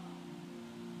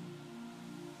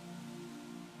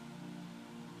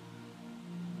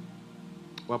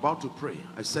 We're about to pray.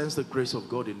 I sense the grace of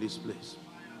God in this place.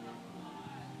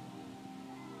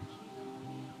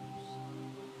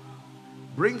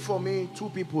 Bring for me two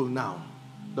people now.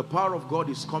 The power of God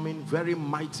is coming very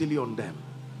mightily on them.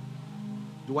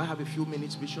 Do I have a few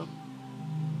minutes, Bishop?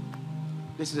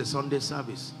 This is a Sunday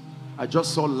service. I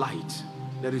just saw light.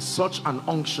 There is such an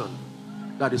unction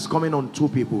that is coming on two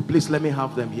people. Please let me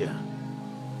have them here.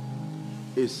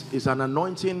 It's an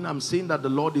anointing. I'm seeing that the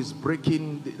Lord is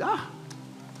breaking.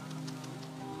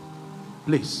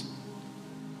 Please.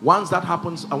 Once that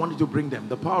happens, I want you to bring them.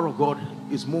 The power of God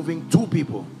is moving two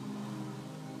people.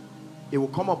 It will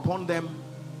come upon them.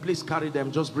 Please carry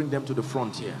them. Just bring them to the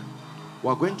front here.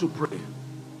 We're going to pray.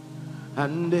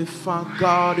 And if our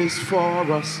God is for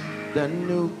us, then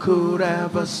who could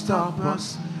ever stop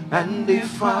us? And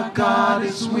if our God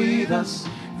is with us,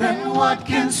 then what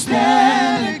can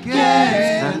stand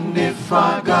against? And if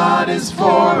our God is for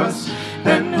us,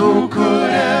 then who could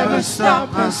ever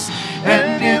stop us?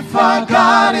 And if our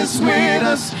God is with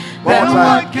us, then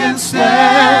what can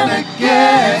stand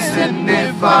against? And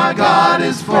if our God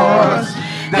is for us,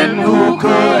 then who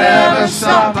could ever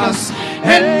stop us?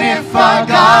 And if our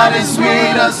God is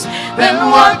with us,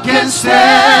 then what can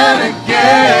stand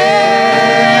against?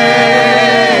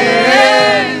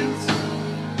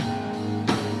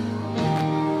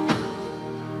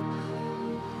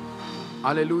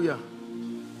 Hallelujah.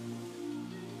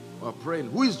 We're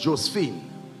praying. Who is Josephine?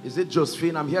 Is it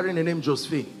Josephine? I'm hearing the name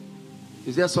Josephine.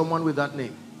 Is there someone with that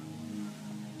name?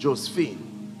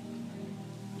 Josephine.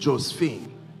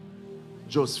 Josephine.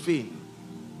 Josephine.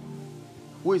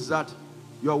 Who is that?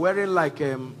 You are wearing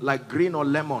like green or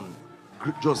lemon.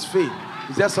 Josephine.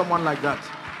 Is there someone like that?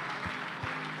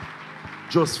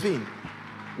 Josephine.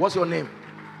 What's your name?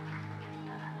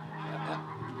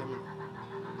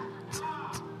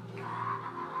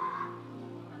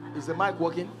 Is the mic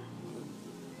working?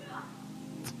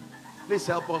 Please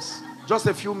help us. Just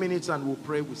a few minutes and we'll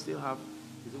pray. We still have.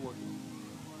 Is it working?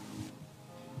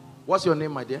 What's your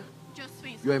name, my dear?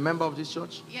 Josephine. You're a member of this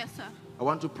church? Yes, sir. I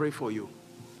want to pray for you.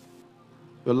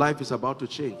 Your life is about to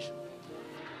change.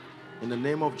 In the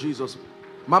name of Jesus.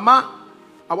 Mama,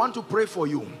 I want to pray for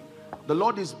you. The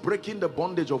Lord is breaking the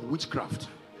bondage of witchcraft.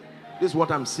 This is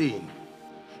what I'm seeing.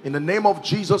 In the name of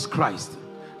Jesus Christ,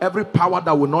 every power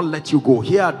that will not let you go,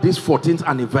 here at this 14th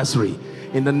anniversary,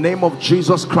 in the name of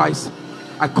Jesus Christ,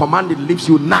 I command it leaves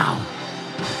you now.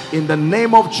 In the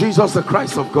name of Jesus the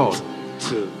Christ of God,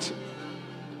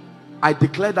 I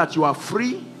declare that you are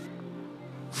free.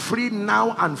 Free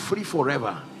now and free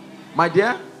forever. My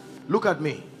dear, look at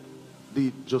me.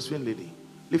 The Josephine lady.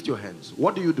 Lift your hands.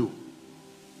 What do you do?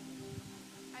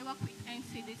 I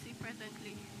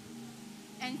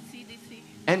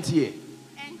NTA.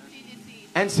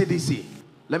 NCDC.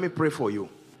 Let me pray for you.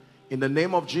 In the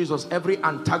name of Jesus, every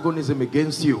antagonism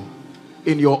against you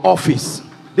in your office,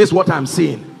 this is what I'm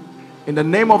seeing. In the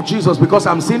name of Jesus, because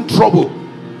I'm seeing trouble,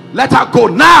 let her go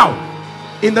now.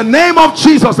 In the name of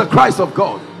Jesus, the Christ of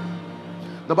God.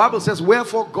 The Bible says,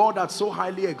 wherefore God hath so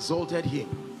highly exalted him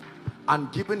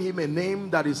and given him a name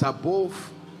that is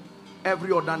above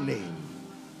every other name.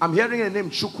 I'm hearing a name,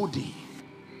 Chukudi.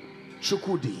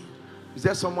 Chukudi. Is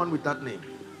there someone with that name?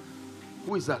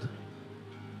 Who is that?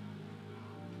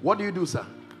 What do you do, sir?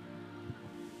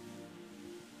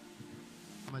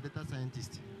 I'm a data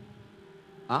scientist.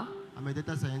 Huh? I'm a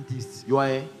data scientist. You are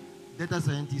a data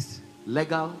scientist.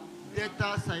 legal?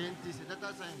 Data scientist.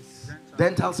 Data science.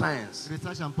 Dental science.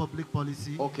 Research and public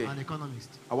policy. Okay. And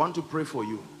economist. I want to pray for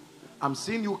you. I'm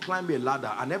seeing you climb a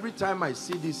ladder, and every time I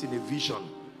see this in a vision,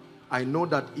 I know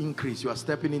that increase. You are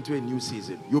stepping into a new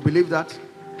season. You believe that?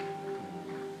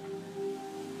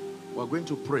 We're going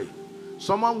to pray.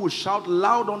 Someone will shout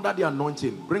loud under the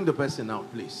anointing. Bring the person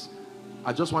out, please.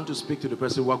 I just want to speak to the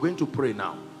person. We're going to pray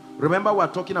now. Remember, we're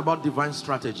talking about divine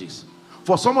strategies.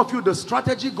 For some of you, the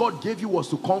strategy God gave you was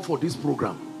to come for this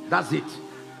program. That's it.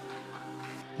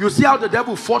 You see how the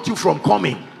devil fought you from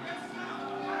coming.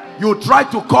 You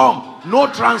tried to come,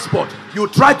 no transport. You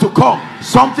tried to come,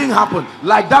 something happened.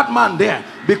 Like that man there,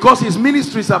 because his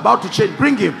ministry is about to change.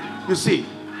 Bring him. You see,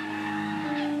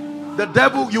 the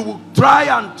devil, you will try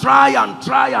and try and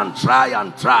try and try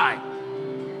and try.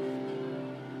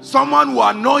 Someone will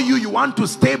annoy you, you want to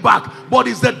stay back, but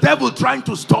it's the devil trying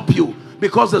to stop you,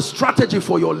 because the strategy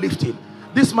for your lifting.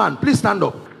 This man, please stand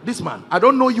up. This man, I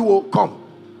don't know you. Will come.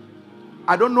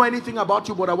 I don't know anything about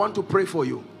you, but I want to pray for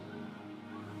you.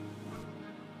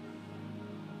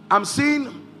 I'm seeing,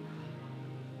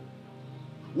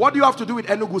 what do you have to do with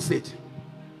Enugu State?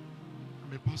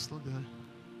 I'm a pastor there.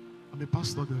 I'm a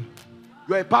pastor there.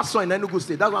 You're a pastor in Enugu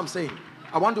State. That's what I'm saying.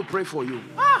 I want to pray for you.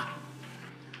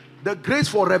 The grace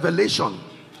for revelation.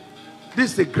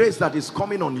 This is the grace that is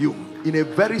coming on you in a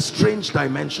very strange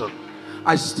dimension.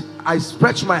 I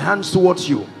stretch my hands towards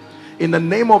you. In the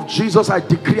name of Jesus, I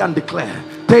decree and declare,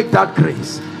 take that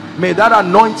grace. May that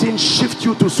anointing shift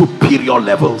you to superior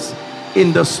levels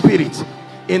in the spirit.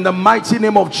 In the mighty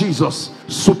name of Jesus,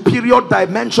 superior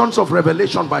dimensions of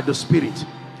revelation by the spirit.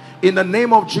 In the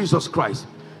name of Jesus Christ.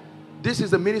 This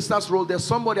is the minister's role. There's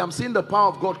somebody, I'm seeing the power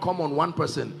of God come on one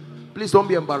person. Please don't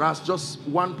be embarrassed. Just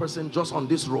one person just on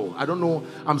this role. I don't know.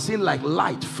 I'm seeing like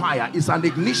light, fire. It's an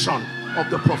ignition of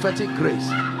the prophetic grace.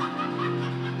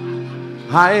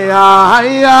 Hiya,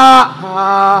 hiya,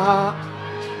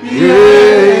 yeah,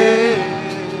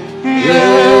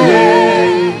 yeah,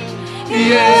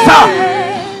 yeah. Sir,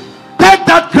 take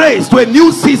that grace to a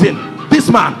new season. This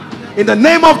man, in the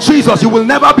name of Jesus, you will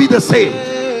never be the same.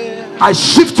 I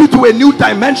shift you to a new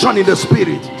dimension in the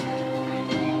spirit.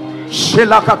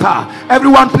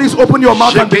 Everyone, please open your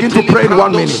mouth and begin to pray in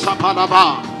 1 minute.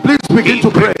 Please begin to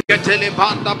pray. Begin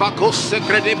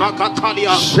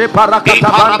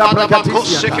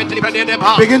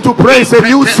to pray. It's a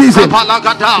new season.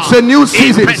 It's a new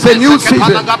season. It's a new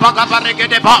season.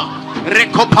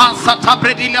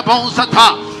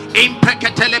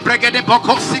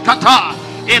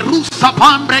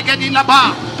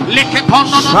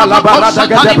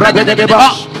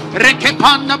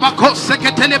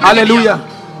 Hallelujah.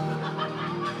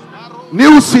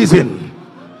 New season.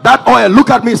 That oil, look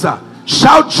at me, sir.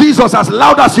 Shout Jesus as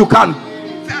loud as you can.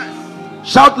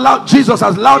 Shout loud Jesus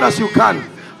as loud as you can.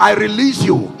 I release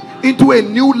you into a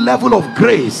new level of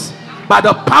grace by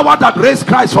the power that raised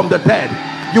Christ from the dead.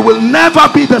 You will never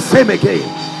be the same again,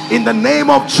 in the name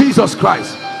of Jesus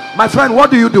Christ. My friend, what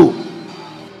do you do?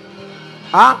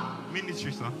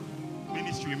 Ministry, sir.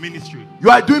 Ministry. You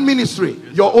are doing ministry.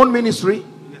 Yes. Your own ministry?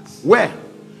 Yes. Where?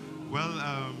 Well,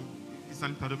 it's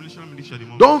an international ministry at the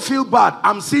moment. Don't feel bad.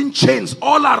 I'm seeing chains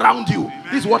all around you. Amen.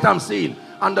 This is what I'm seeing.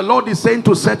 And the Lord is saying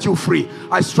to set you free.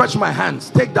 I stretch my hands.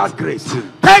 Take that grace.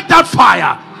 Take that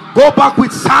fire. Go back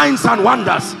with signs and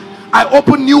wonders. I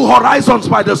open new horizons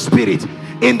by the Spirit.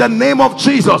 In the name of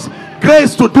Jesus.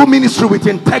 Grace to do ministry with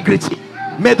integrity.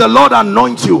 May the Lord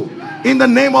anoint you. In the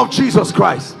name of Jesus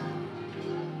Christ.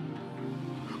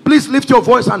 Please lift your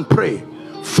voice and pray.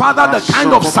 Father, the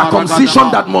kind of circumcision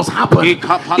that must happen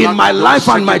in my life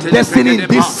and my destiny in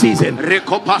this season, let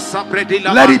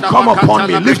it come upon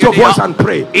me. Lift your voice and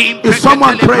pray. Is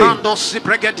someone praying?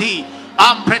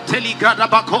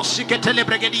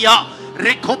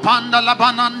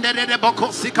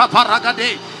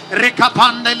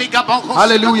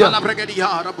 Hallelujah.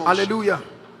 Hallelujah.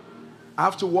 I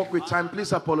have to work with time.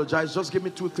 Please apologize. Just give me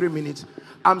 2-3 minutes.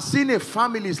 I'm seeing a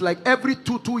family, it's like every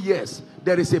 2 years,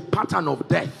 there is a pattern of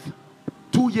death.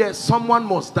 2 years, someone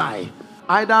must die.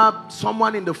 Either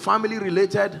someone in the family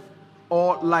related,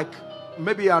 or like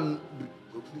maybe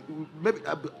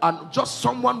just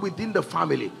someone within the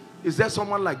family. Is there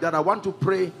someone like that? I want to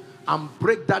pray and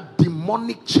break that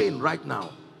demonic chain right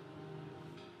now.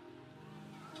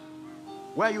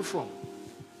 Where are you from?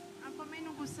 I'm from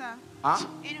Enugu, sir. Huh?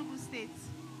 Enugu State.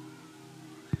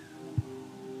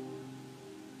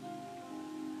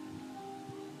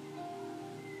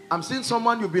 I'm seeing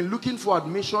someone you've been looking for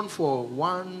admission for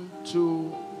 1,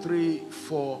 2, 3,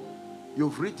 4.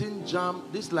 You've written JAM.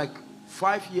 This is like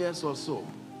 5 years or so.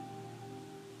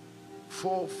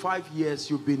 4, 5 years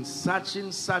you've been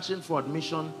searching for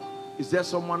admission. Is there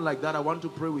someone like that? I want to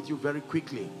pray with you very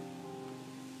quickly.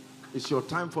 It's your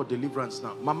time for deliverance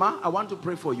now. Mama, I want to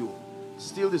pray for you.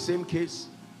 Still the same case.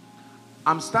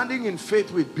 I'm standing in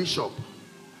faith with Bishop,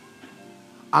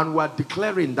 and we're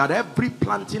declaring that every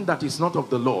planting that is not of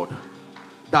the Lord,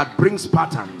 that brings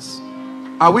patterns.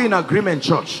 Are we in agreement,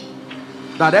 church?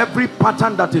 That every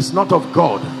pattern that is not of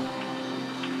God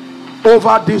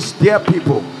over these dear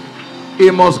people,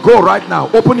 it must go right now.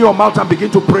 Open your mouth and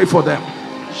begin to pray for them.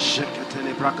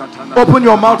 Open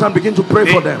your mouth and begin to pray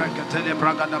for them.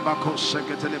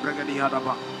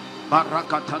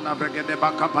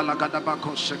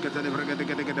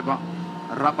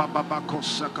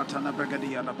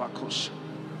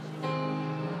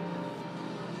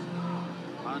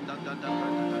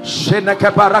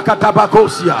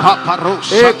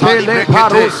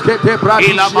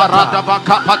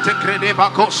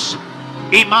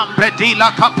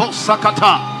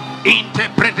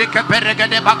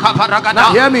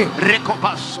 Now hear me.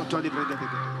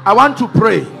 I want to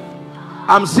pray.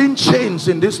 I'm seeing chains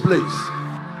in this place.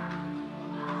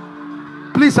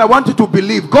 Please, I want you to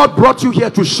believe God brought you here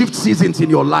to shift seasons in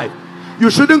your life. You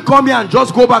shouldn't come here and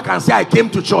just go back and say, I came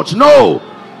to church. No.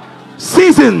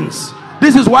 Seasons.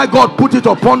 This is why God put it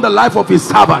upon the life of his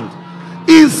servant.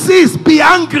 Insist, be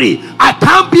angry. I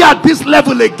can't be at this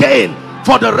level again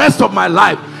for the rest of my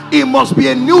life. It must be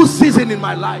a new season in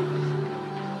my life.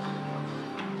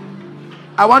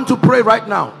 I want to pray right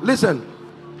now. Listen,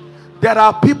 there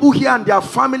are people here and their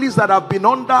families that have been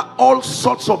under all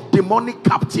sorts of demonic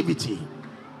captivity.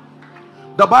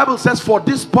 The Bible says, for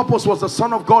this purpose was the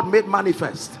Son of God made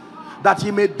manifest, that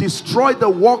he may destroy the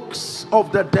works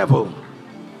of the devil.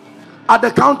 At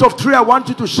the count of 3, I want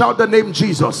you to shout the name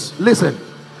Jesus. Listen,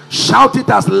 shout it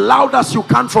as loud as you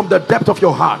can from the depth of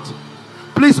your heart.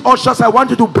 Please, ushers, I want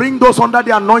you to bring those under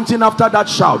the anointing after that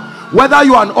shout. Whether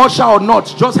you are an usher or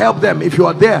not, just help them if you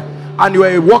are there and you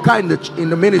are a worker in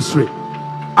the ministry.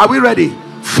 Are we ready?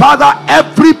 Father,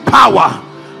 every power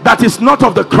that is not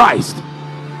of the Christ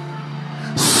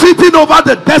sitting over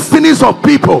the destinies of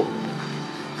people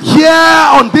here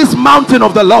on this mountain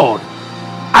of the Lord,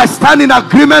 I stand in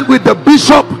agreement with the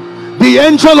bishop, the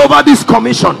angel over this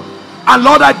commission, and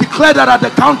Lord, I declare that at the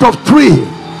count of 3,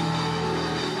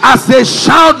 as they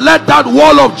shout, let that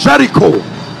wall of Jericho,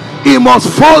 it must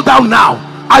fall down now.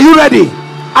 Are you ready?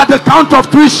 At the count of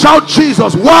 3, shout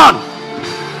Jesus. 1, 2, 3.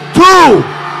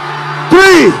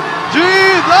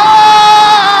 Jesus!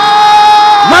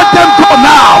 Let them go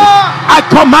now. I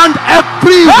command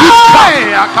every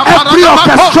witchcraft, every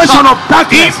orchestration of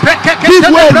darkness, give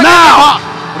way now.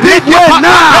 Give way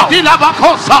now. Give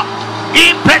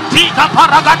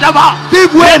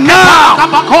way now.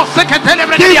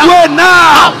 Give way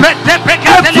now.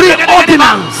 Every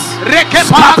ordinance.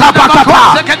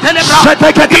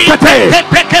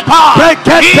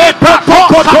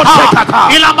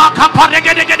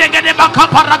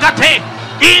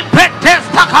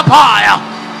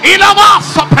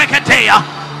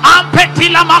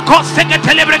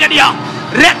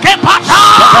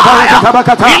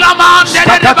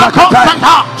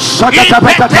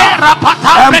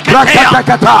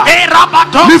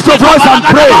 Lift your voice and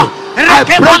pray. I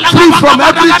break free from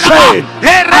every chain.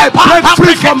 I break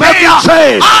free from every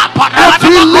chain.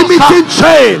 Every limiting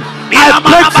chain. I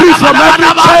break free from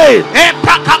every chain.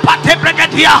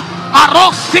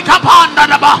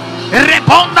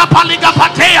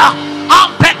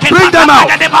 Bring them out.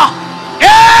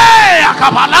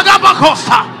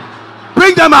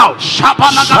 Bring them out.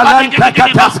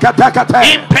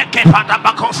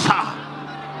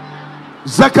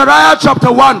 Zechariah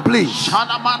chapter 1, please.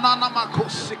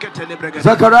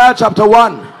 Zechariah chapter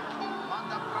 1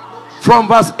 from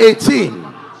verse 18.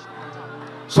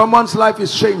 Someone's life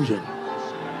is changing.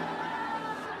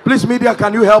 Please, media,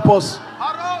 can you help us?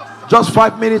 Just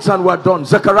 5 minutes and we're done.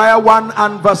 Zechariah 1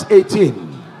 and verse 18.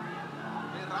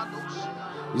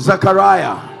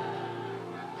 Zechariah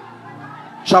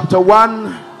chapter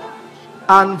 1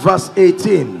 and verse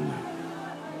 18.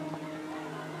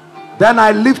 Then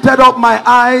I lifted up my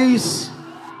eyes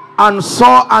and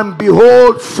saw, and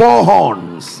behold, 4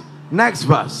 horns. Next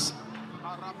verse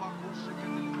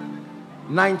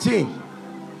 19.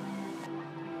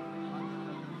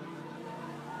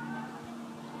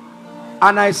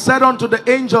 And I said unto the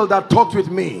angel that talked with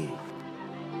me,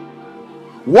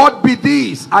 what be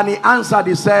these? And he answered,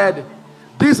 he said,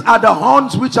 these are the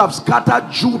horns which have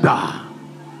scattered Judah,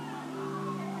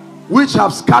 which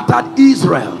have scattered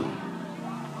Israel,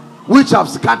 which have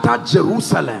scattered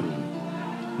Jerusalem.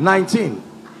 19.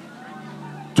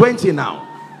 20 now.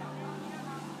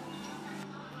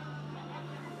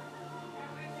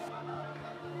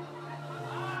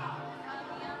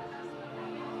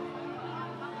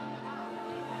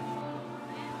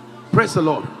 Praise the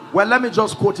Lord. Well, let me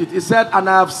just quote it. It said, and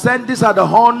I have sent, these are the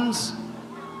horns.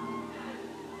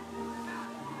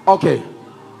 Okay,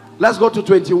 let's go to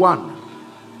 21.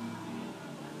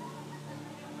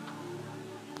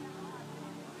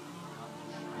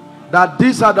 That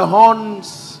these are the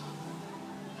horns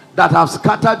that have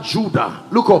scattered Judah.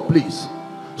 Look up, please.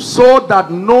 So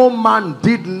that no man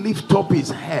did lift up his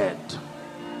head.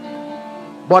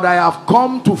 But I have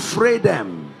come to fray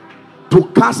them, to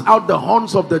cast out the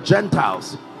horns of the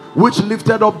Gentiles, which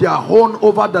lifted up their horn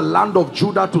over the land of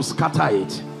Judah to scatter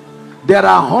it. There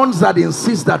are horns that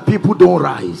insist that people don't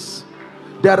rise.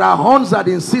 There are horns that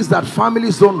insist that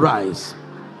families don't rise.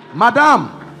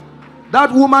 Madam,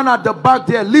 that woman at the back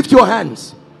there, lift your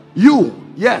hands. You,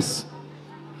 yes.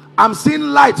 I'm seeing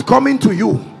light coming to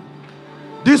you.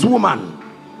 This woman,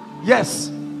 yes.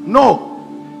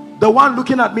 No, the one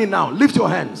looking at me now, lift your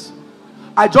hands.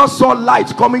 I just saw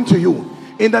light coming to you.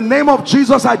 In the name of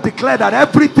Jesus, I declare that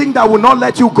everything that will not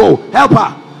let you go, help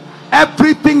her.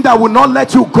 Everything that will not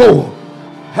let you go,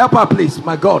 help her, please.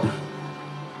 My God,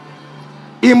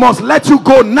 he must let you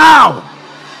go now.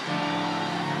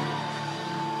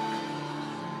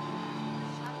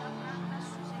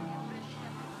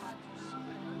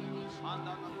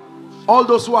 All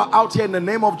those who are out here, in the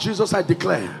name of Jesus, I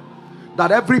declare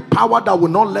that every power that will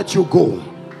not let you go,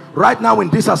 right now in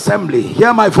this assembly,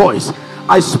 hear my voice.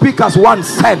 I speak as one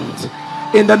sent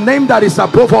in the name that is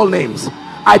above all names.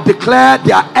 I declare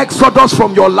their exodus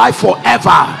from your life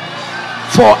forever,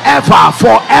 forever,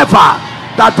 forever.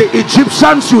 That the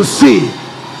Egyptians you see,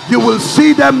 you will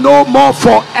see them no more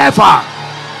forever.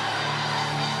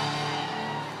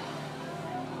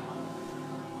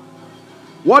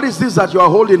 What is this that you are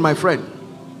holding, my friend?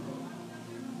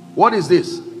 What is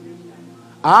this?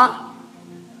 Huh?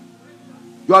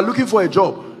 You are looking for a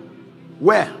job.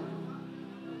 Where?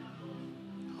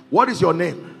 What is your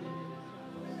name?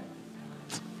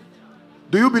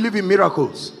 Do you believe in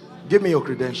miracles? Give me your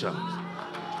credentials.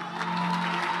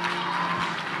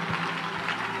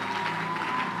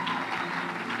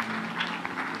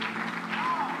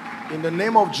 In the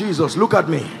name of Jesus, look at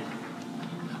me.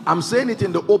 I'm saying it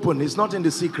in the open, it's not in the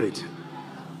secret.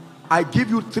 I give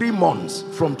you 3 months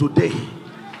from today.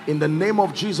 In the name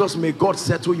of Jesus, may God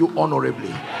settle you honorably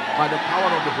by the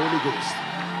power of the Holy Ghost.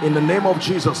 In the name of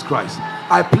Jesus Christ,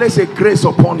 I place a grace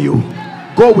upon you.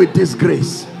 Go with this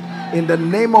grace. In the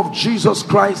name of Jesus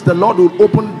Christ, the Lord will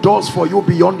open doors for you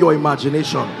beyond your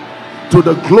imagination, to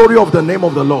the glory of the name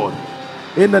of the Lord.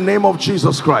 In the name of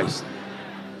Jesus Christ.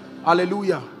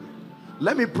 Hallelujah.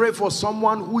 Let me pray for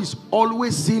someone who is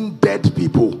always seeing dead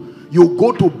people. You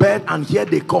go to bed and here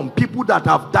they come. People that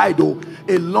have died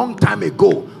a long time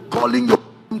ago, calling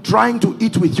you, trying to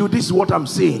eat with you. This is what I'm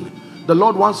saying. The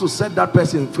Lord wants to set that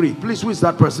person free. Please, who is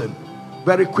that person?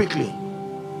 Very quickly.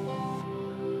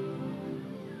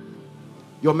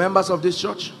 You're members of this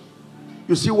church.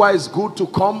 You see why it's good to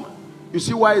come. You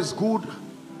see why it's good.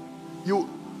 You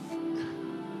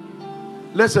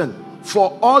listen.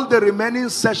 For all the remaining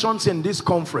sessions in this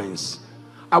conference,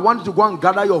 I want you to go and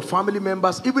gather your family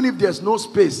members. Even if there's no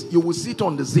space, you will sit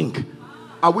on the zinc.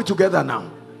 Are we together now?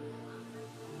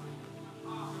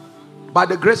 By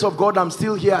the grace of God, I'm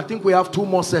still here. I think we have 2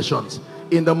 more sessions,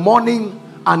 in the morning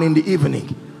and in the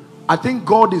evening. I think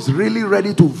God is really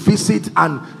ready to visit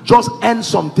and just end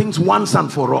some things once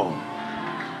and for all.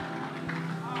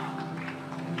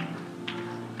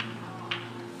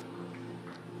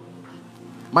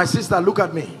 My sister, look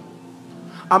at me.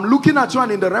 I'm looking at you,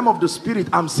 and in the realm of the spirit,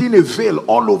 I'm seeing a veil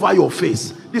all over your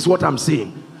face. This is what I'm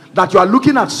seeing. That you are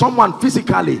looking at someone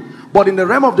physically, but in the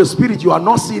realm of the spirit, you are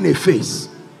not seeing a face.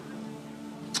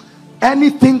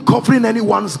 Anything covering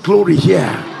anyone's glory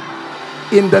here,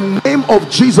 in the name of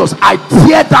Jesus, I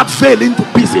tear that veil into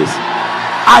pieces.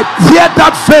 I tear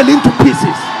that veil into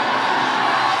pieces.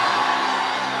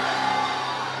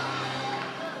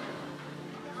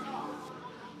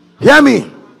 Hear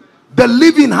me. The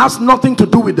living has nothing to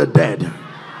do with the dead.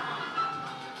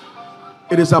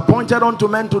 It is appointed unto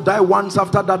men to die once,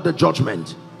 after that the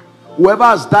judgment. Whoever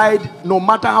has died, no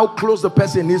matter how close the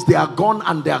person is, they are gone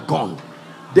and they are gone.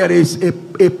 There is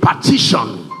a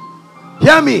partition.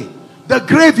 Hear me. The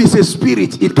grave is a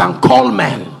spirit. It can call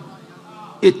men.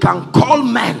 It can call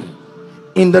men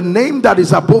in the name that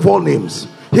is above all names.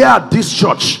 Here at this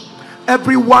church,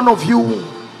 every one of you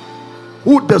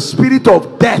who the spirit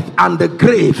of death and the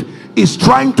grave is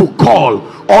trying to call,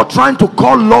 or trying to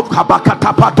call love,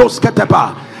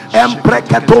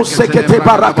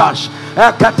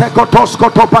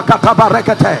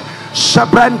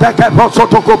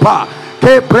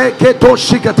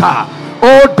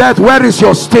 oh death, where is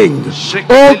your sting?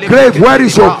 Oh grave, where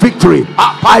is your victory?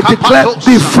 I declare,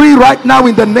 be free right now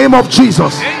in the name of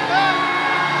Jesus.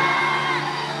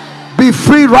 Be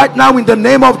free right now in the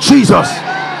name of Jesus.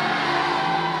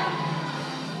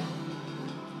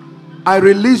 I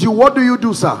release you. What do you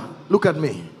do, sir? Look at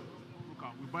me.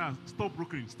 We buy a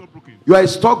stockbroking. You are a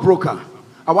stockbroker.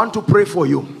 I want to pray for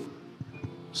you.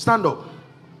 Stand up.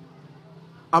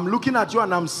 I'm looking at you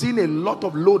and I'm seeing a lot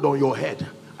of load on your head.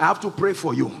 I have to pray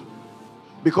for you,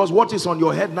 because what is on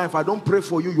your head now, if I don't pray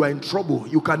for you, you are in trouble.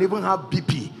 You can even have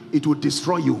BP. It will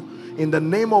destroy you. In the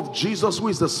name of Jesus, who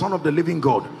is the Son of the living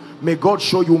God, may God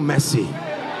show you mercy.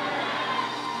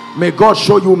 May God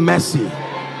show you mercy.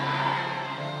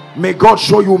 May God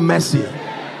show you mercy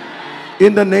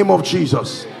in the name of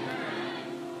Jesus.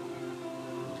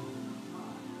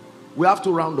 We have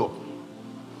to round up.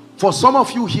 For some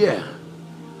of you here,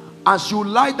 as you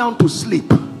lie down to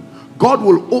sleep, God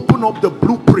will open up the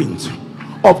blueprint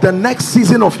of the next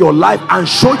season of your life and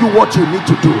show you what you need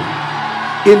to do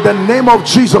in the name of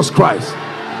Jesus Christ.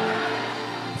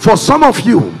 For some of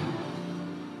you,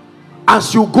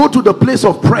 as you go to the place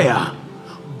of prayer,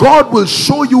 God will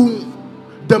show you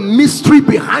the mystery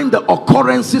behind the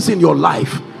occurrences in your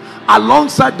life,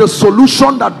 alongside the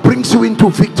solution that brings you into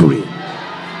victory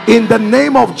in the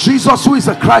name of Jesus, who is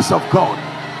the Christ of God.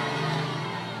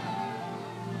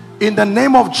 In the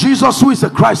name of Jesus, who is the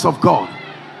Christ of God.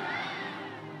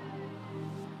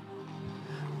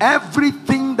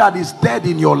 Everything that is dead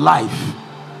in your life,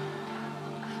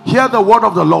 hear the word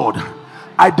of the Lord.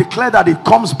 I declare that it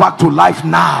comes back to life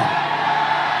now.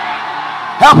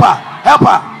 Help her, help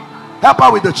her, help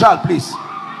her with the child, please.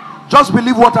 Just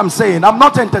believe what I'm saying. I'm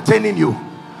not entertaining you.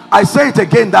 I say it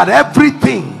again, that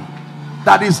everything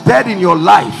that is dead in your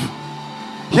life,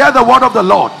 hear the word of the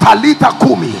Lord. Talita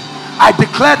Kumi, I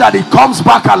declare that it comes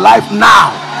back alive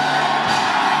now.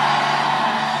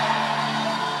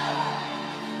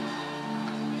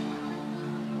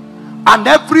 And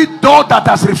every door that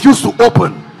has refused to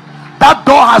open, that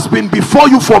door has been before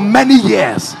you for many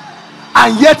years,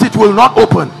 and yet it will not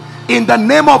open. In the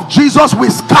name of Jesus, we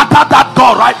scatter that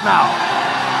door right now.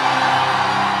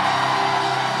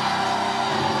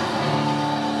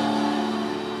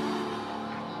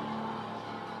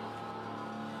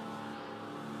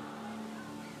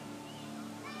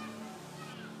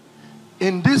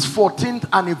 In this 14th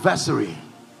anniversary,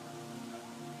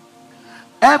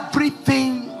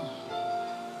 everything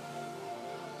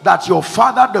that your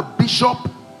father the bishop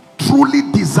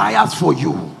truly desires for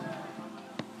you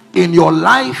in your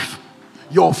life,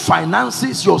 your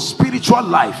finances, your spiritual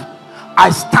life,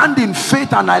 I stand in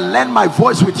faith and I lend my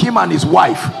voice with him and his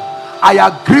wife. I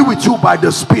agree with you by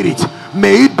the Spirit.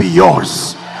 May it be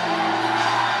yours.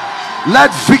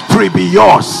 Let victory be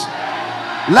yours.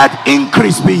 Let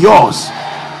increase be yours.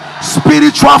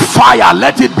 Spiritual fire,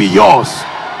 let it be yours.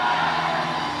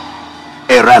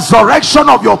 A resurrection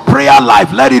of your prayer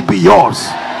life, let it be yours.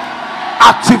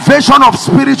 Activation of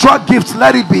spiritual gifts,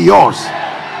 let it be yours.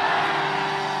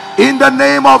 In the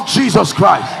name of Jesus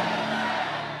Christ.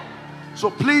 So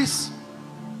please,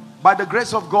 by the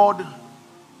grace of God,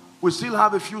 we still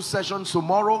have a few sessions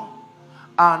tomorrow,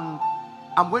 and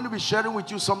I'm going to be sharing with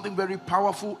you something very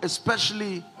powerful,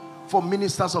 especially for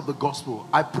ministers of the gospel.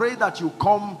 I pray that you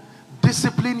come,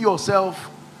 discipline yourself,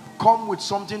 come with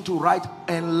something to write,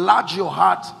 enlarge your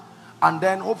heart, and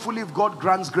then hopefully, if God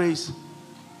grants grace,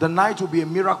 the night will be a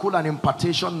miracle and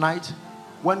impartation night.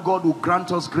 When God will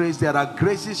grant us grace, there are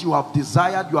graces you have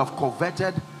desired, you have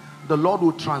coveted. The Lord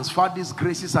will transfer these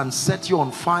graces and set you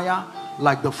on fire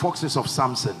like the foxes of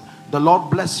Samson. The Lord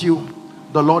bless you.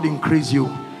 The Lord increase you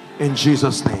in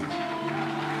Jesus' name.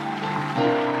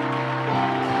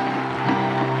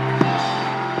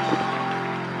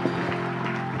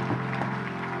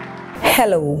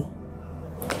 Hello.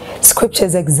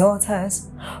 Scriptures exhort us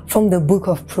from the book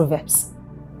of Proverbs.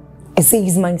 It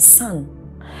says, my son,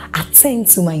 attend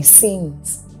to my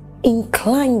sayings,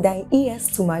 incline thy ears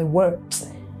to my words.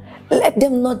 Let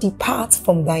them not depart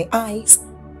from thy eyes,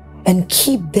 and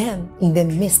keep them in the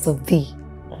midst of thee.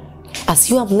 As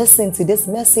you have listened to this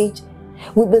message,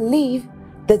 we believe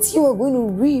that you are going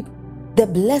to reap the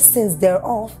blessings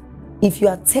thereof if you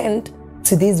attend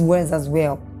to these words as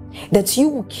well. That you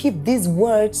will keep these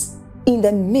words in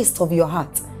the midst of your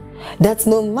heart. That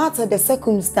no matter the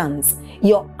circumstance,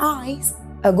 your eyes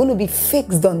are going to be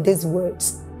fixed on these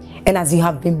words. And as you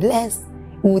have been blessed,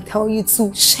 we will tell you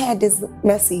to share this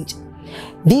message.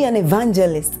 Be an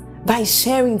evangelist by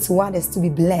sharing to others to be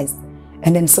blessed.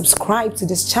 And then subscribe to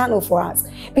this channel for us,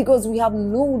 because we have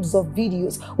loads of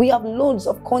videos, we have loads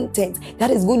of content that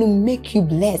is going to make you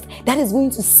blessed, that is going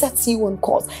to set you on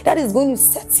course, that is going to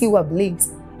set you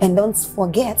ablaze. And don't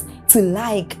forget to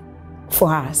like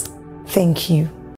for us. Thank you.